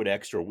give you an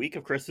extra week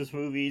of Christmas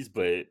movies,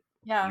 but you're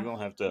Yeah.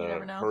 gonna have You never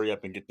to know. hurry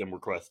up and get them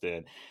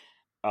requested.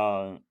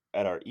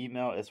 At our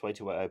email,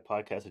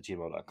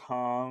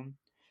 sytypodcast@gmail.com.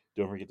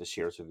 Don't forget to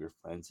share us with your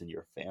friends and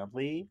your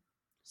family. Mm.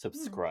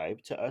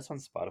 Subscribe to us on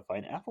Spotify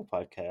and Apple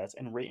Podcasts,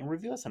 and rate and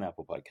review us on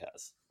Apple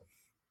Podcasts.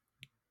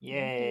 Thank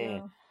Yay!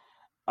 you.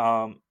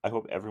 I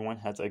hope everyone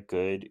has a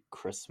good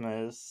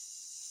Christmas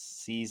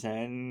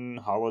season,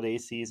 holiday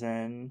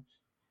season.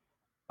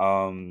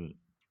 Um,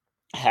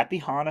 Happy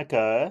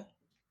Hanukkah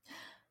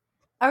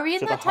Are we in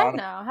to the that time Hanukkah.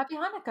 now? Happy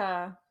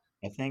Hanukkah.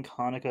 I think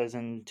Hanukkah is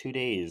in 2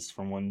 days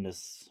from when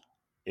this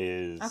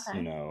is,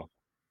 Okay.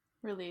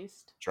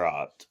 Released.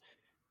 dropped.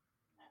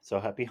 So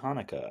happy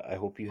Hanukkah. I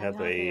hope you Happy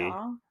have Hanukkah, a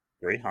y'all.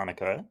 great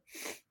Hanukkah.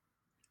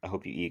 I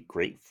hope you eat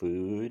great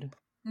food.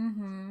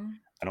 Mm-hmm.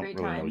 Great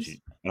I times.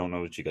 don't know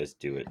what you guys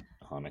do at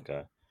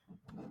Hanukkah.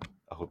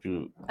 I hope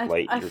you I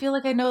light I your feel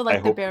like I know I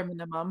like the hope bare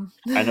minimum.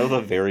 I know the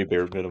very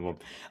bare minimum.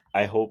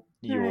 I hope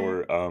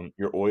Right.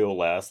 your oil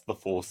lasts the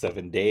full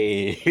 7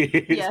 days.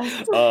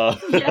 Yes. uh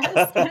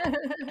Yes.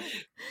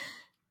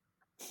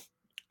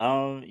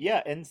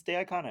 yeah, and stay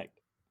iconic.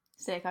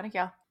 Stay iconic,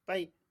 y'all.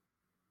 Bye.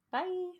 Bye.